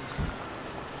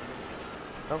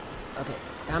 Oh, okay.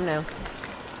 Calm down.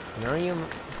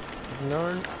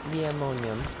 Ignore the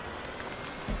ammonium.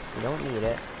 We don't need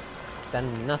it. It's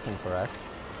done nothing for us.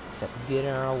 Except get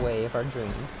in our way of our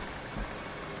dreams.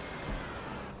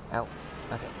 Ow.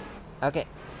 Okay. Okay.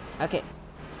 Okay.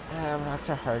 Rocks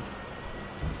are hard.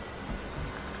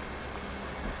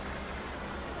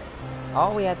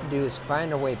 All we have to do is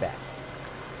find our way back.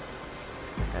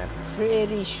 I'm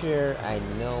pretty sure I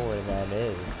know where that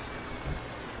is.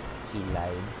 He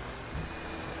lied.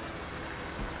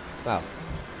 Well.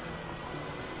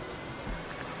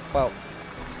 Well,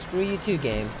 screw you too,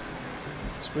 game.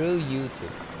 Screw you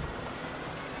too.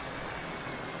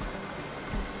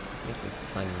 I think we can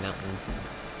climb mountains and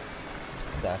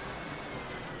stuff.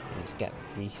 And just got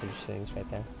research things right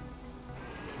there.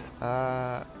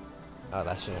 Oh,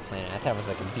 that's just a planet. I thought it was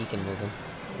like a beacon moving.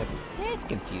 Like, yeah, it's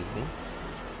confusing.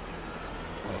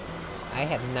 Wait, I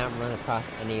have not run across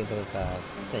any of those,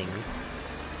 things.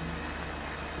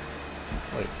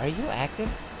 Wait, are you active?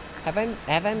 Have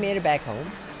I made it back home?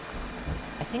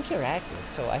 I think you're active,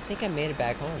 so I think I made it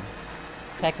back home.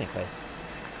 Technically.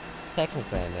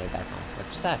 Technically I made it back home,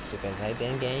 which sucks because I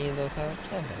didn't get any of those other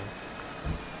stuff.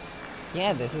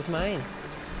 Yeah, this is mine.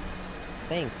 I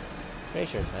think. Pretty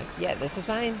sure it's mine. Yeah, this is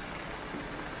mine.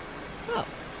 Oh.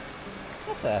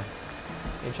 That's,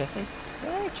 interesting.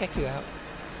 Let me check you out.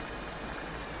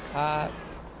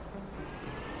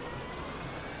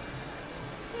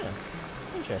 Yeah,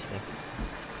 interesting.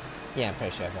 Yeah, I'm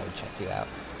pretty sure I've already checked you out.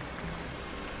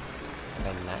 Have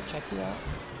I not checked you out?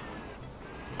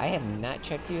 I have not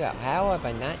checked you out. How have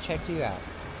I not checked you out?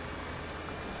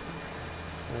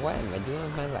 What am I doing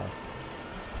with my life?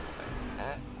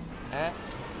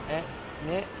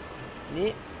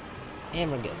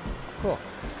 And we're good. Cool.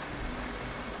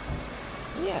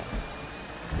 Yeah.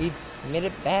 We made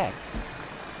it back.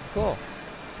 Cool.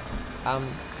 I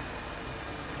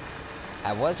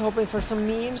was hoping for some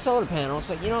medium solar panels,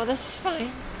 but you know, this is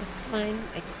fine. This is fine.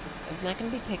 I'm not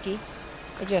gonna be picky.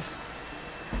 It's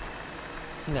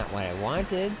not what I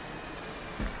wanted.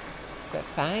 But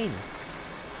fine.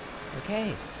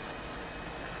 Okay.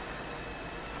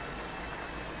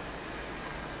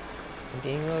 I'm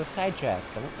getting a little sidetracked.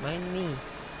 Don't mind me.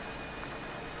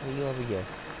 What are you over here?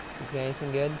 You got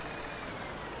anything good?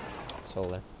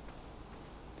 solar.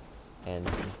 And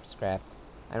some scrap.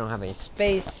 I don't have any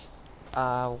space.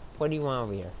 What do you want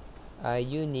over here?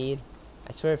 You need,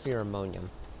 I swear if you're ammonium.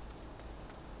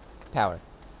 Power.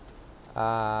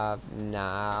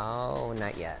 No,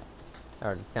 not yet.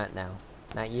 Or, not now.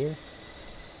 Not you?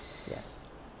 Yes.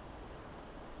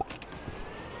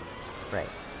 Right.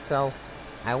 So,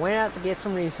 I went out to get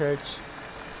some research.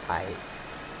 I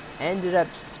ended up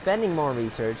spending more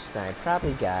research than I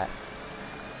probably got.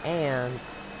 And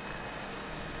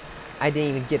I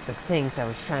didn't even get the things I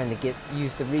was trying to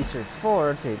use the research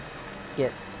for to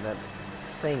get the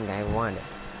thing I wanted.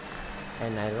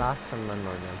 And I lost some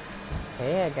ammonium.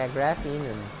 Hey, I got graphene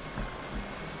and...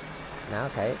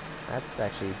 Okay, that's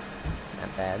actually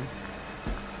not bad.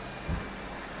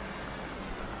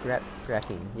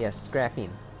 Graphene. Yes,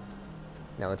 graphene.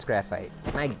 No, it's graphite.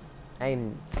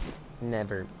 I'm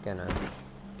never gonna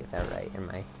get that right, am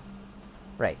I?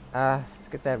 Right, let's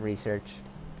get that research.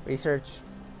 Research.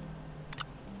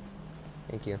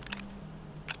 Thank you.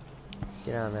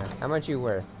 Get on there. How much are you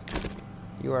worth?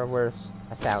 You are worth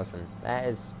 1,000. That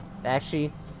is...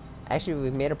 Actually,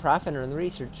 we've made a profit on the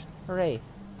research. Hooray.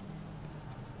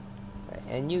 Right,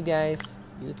 and you guys,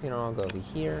 you can all go over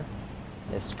here.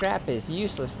 The scrap is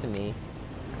useless to me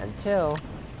until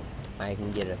I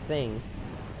can get a thing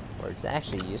where it's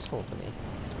actually useful to me.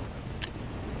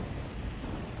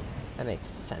 That makes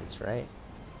sense, right?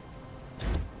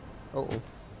 You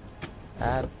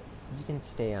can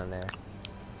stay on there.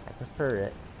 I prefer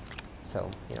it, so,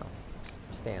 you know,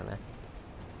 stay on there.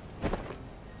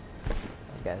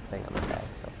 I've got a thing on my back,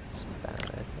 so just put that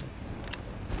on there.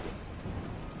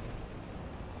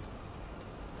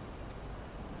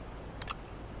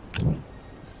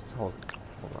 Just hold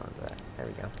on to that. There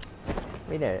we go.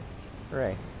 We did it.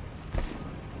 Hooray.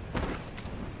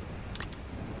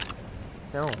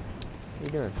 No. What are you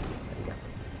doing? There you go.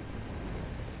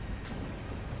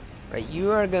 Right,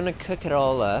 you are gonna cook it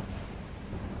all up.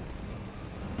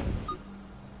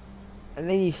 And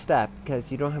then you stop,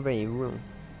 because you don't have any room.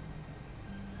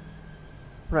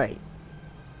 Right.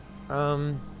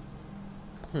 Got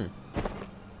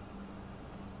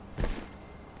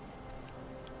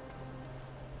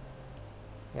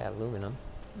aluminum.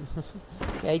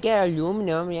 Yeah, you got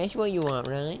aluminum, that's what you want,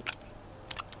 right?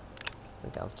 There we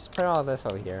go. Just put all this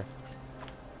over here.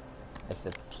 I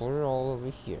said put it all over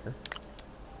here.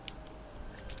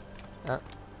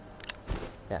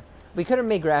 Yeah. We could have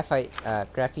made graphite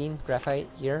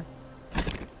here.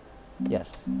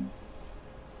 Yes.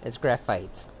 It's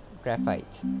graphite. Graphite.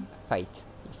 Fight.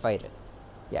 You fight it.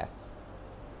 Yeah.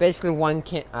 Basically one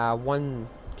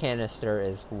canister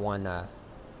is one,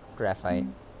 graphite.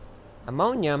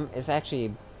 Ammonium is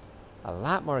actually a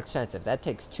lot more expensive. That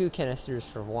takes 2 canisters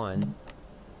for one.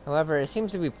 However, it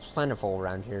seems to be plentiful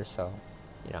around here, so,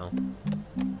 you know.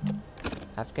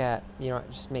 I've got, you know what,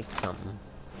 just make something.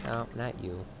 No, not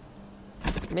you.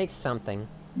 Make something.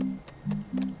 Keep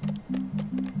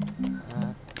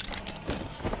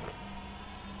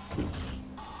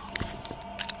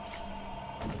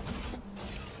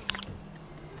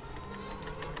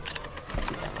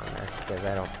that one there, because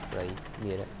I don't really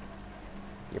need it.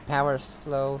 Your power's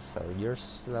slow, so you're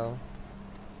slow.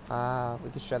 We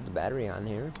could shove the battery on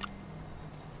here.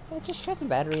 Yeah, just shove the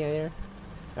battery in there.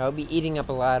 I'll be eating up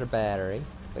a lot of battery,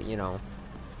 but you know.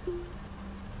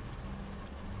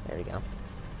 There we go.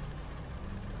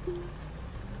 It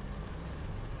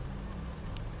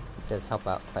does help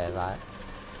out quite a lot.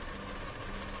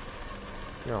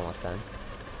 You're almost done.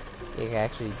 You can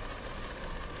actually...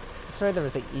 I swear there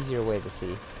was an easier way to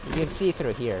see. You can see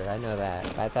through here, I know that.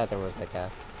 But I thought there was like a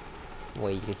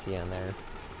way you could see on there.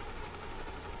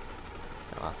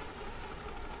 Oh.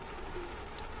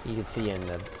 You can see in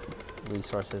the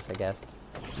resources, I guess.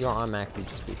 You'll automatically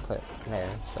just be put there,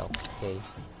 so, okay.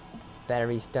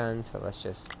 Battery's done, so let's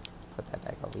just put that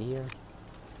back over here.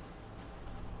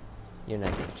 You're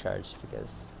not getting charged because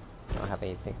I don't have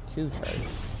anything to charge.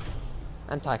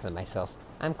 I'm talking to myself.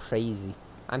 I'm crazy.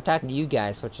 I'm talking to you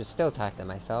guys, which is still talking to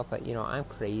myself, but you know, I'm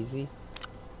crazy.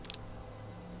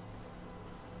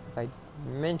 If I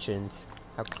mentioned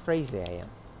how crazy I am.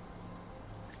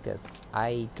 Because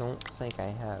I don't think I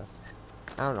have.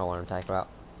 I don't know what I'm talking about.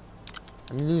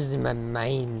 I'm losing my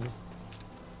mind.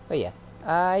 But yeah,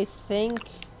 I think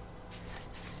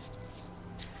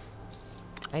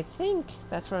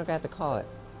that's what I'm gonna have to call it.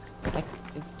 It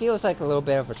feels like a little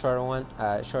bit of a shorter one,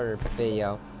 shorter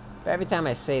video. But every time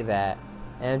I say that,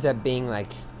 it ends up being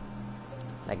like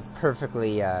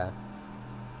perfectly,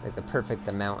 like the perfect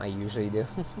amount I usually do.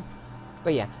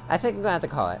 But yeah, I think I'm gonna have to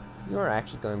call it. You're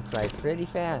actually going pretty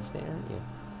fast, aren't you?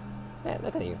 Yeah,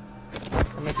 look at you.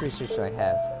 How much research do I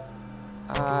have?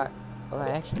 Will I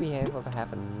actually be able to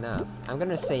have enough? I'm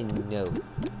gonna say no.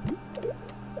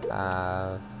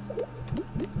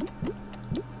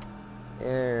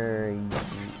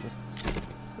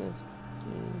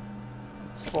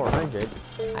 It's 400.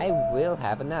 I will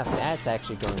have enough. That's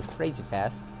actually going crazy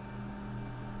fast.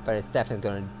 But it's definitely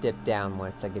going to dip down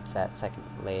once I get to that second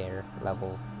layer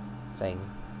level thing.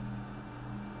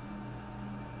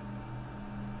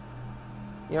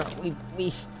 You know,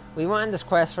 we won this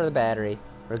quest for the battery.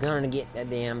 We're going to get that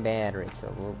damn battery,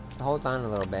 so we'll hold on a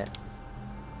little bit.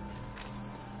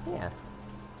 Yeah.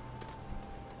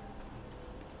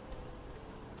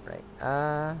 Right.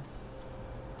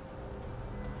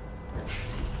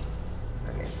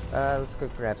 Okay. Let's go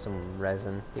grab some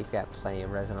resin. We've got plenty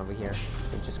of resin over here.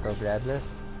 We'll just go grab this.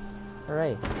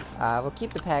 Alright. We'll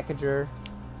keep the packager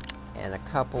and a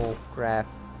couple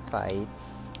graphites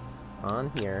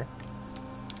on here.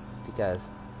 Because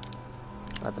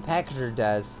what the packager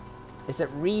does is it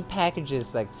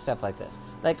repackages like stuff like this.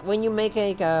 Like when you make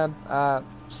a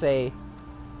say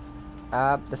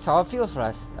the solid fuel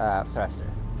thruster.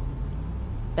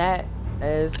 That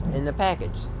is in the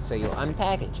package. So you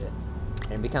unpackage it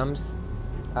and it becomes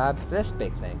this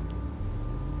big thing.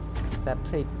 Is that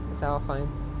all fine?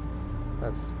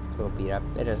 Looks a little beat up.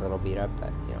 It is a little beat up,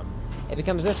 but you know. It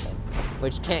becomes this thing,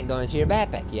 which can't go into your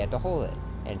backpack. You have to hold it.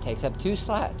 And it takes up 2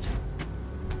 slots.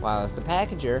 Whilst the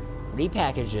packager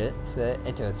repackage it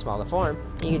into a smaller form,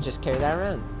 and you can just carry that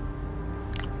around.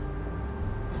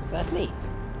 So that's neat.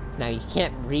 Now you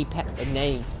can't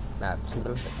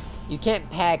you can't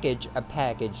package a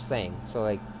package thing. So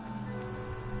like,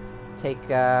 take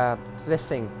this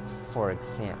thing for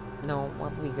example. No,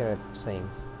 what are we gonna think?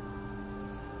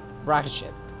 Rocket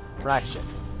ship. Rocket ship.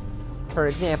 For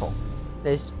example,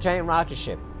 this giant rocket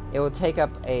ship. It will take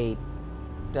up a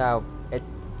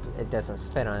it doesn't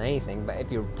fit on anything, but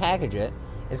if you package it,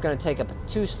 it's going to take up a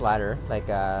 2-slotter, like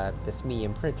this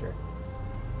medium printer.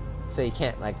 So you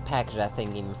can't like package that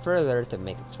thing even further to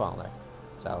make it smaller.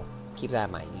 So keep that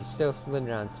in mind. You still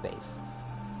limit on space.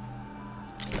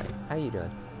 Right. How you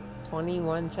doing?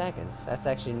 21 seconds. That's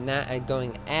actually not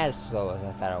going as slow as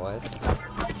I thought it was.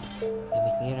 And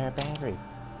we can get our battery.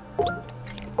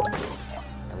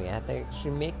 And we have to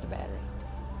actually make the battery.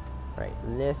 Right,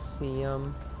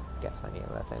 lithium. Got plenty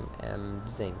of lithium. And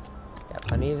zinc. Got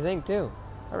plenty of zinc too.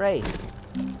 Alright.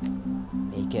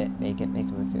 Make it.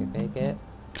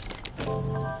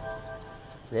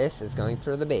 This is going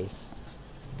through the base.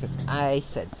 Because I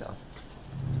said so.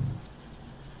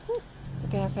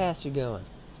 Look how fast you're going.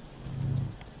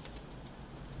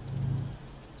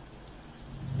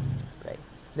 Right.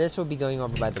 This will be going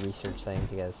over by the research thing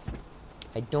because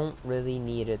I don't really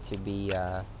need it to be,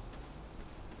 the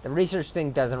research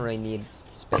thing doesn't really need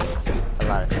space. A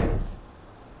lot of space.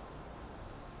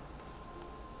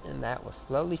 And that will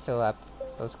slowly fill up.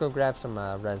 So let's go grab some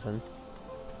resin.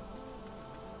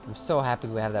 I'm so happy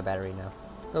we have that battery now.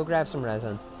 Go grab some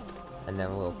resin. And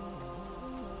then we'll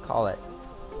call it.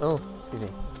 Oh, excuse me.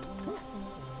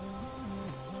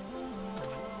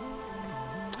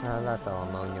 That's all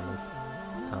ammonium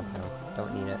compound.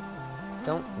 Don't need it.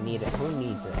 Don't need it. Who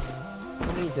needs it?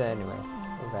 Who needs it anyway?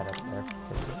 Move that up there.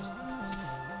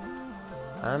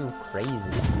 I'm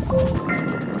crazy.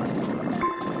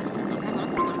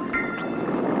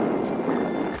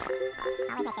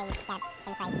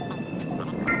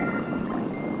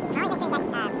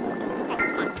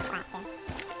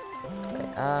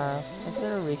 Is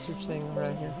there a research thing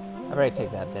around here? I've already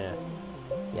picked that up, didn't I?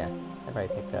 Yeah, I've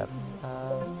already picked it up.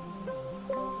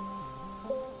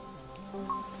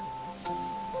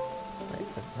 Right,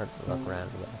 doesn't hurt to look around,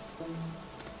 I guess.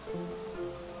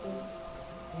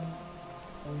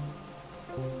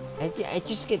 I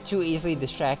just get too easily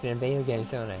distracted in video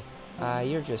games, don't I?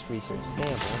 You're just research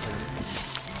samples.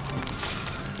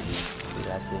 Do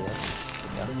that to you.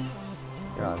 There you go.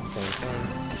 You're all the same thing.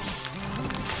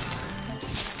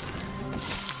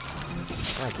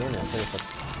 Oh my goodness,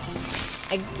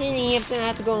 I didn't even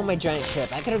have to go on my giant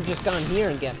trip. I could have just gone here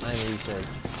and get my research.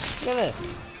 Look at this.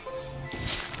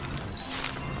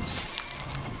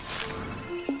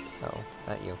 Oh,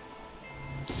 not you.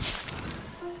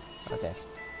 Okay.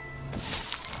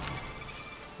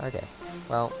 Okay,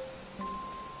 well.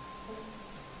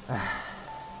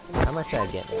 How much did I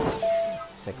get?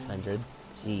 600?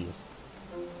 Jeez.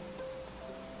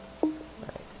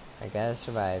 I gotta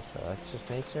survive, so let's just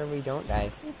make sure we don't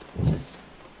die.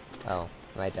 Oh,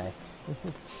 I might die.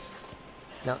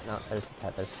 No, there's the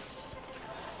tethers.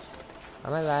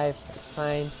 I'm alive, it's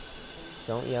fine.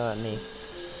 Don't yell at me.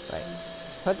 Right.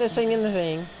 Put this thing in the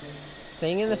thing.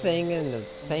 Thing in the thing, and the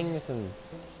things and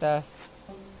stuff.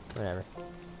 Whatever.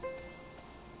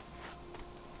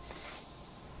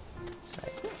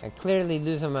 I'm clearly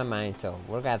losing my mind, so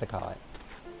we're gonna have to call it.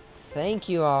 Thank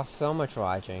you all so much for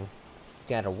watching.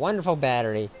 Got a wonderful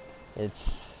battery.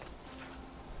 It's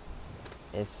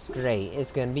great.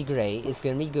 It's gonna be great. It's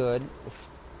gonna be good.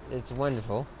 It's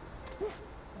wonderful.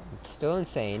 I'm still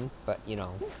insane, but you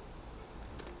know,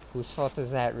 whose fault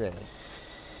is that really?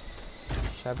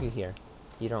 Shove you here.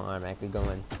 You don't automatically go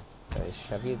in. So I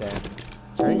shove you there.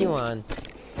 Turn you on.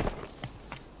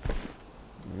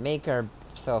 Make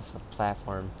ourselves a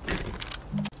platform.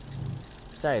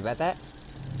 Sorry about that.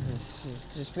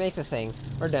 Just make the thing.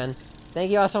 We're done.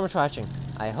 Thank you all so much for watching.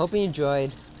 I hope you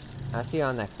enjoyed. I'll see you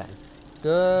all next time.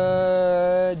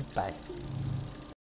 Goodbye.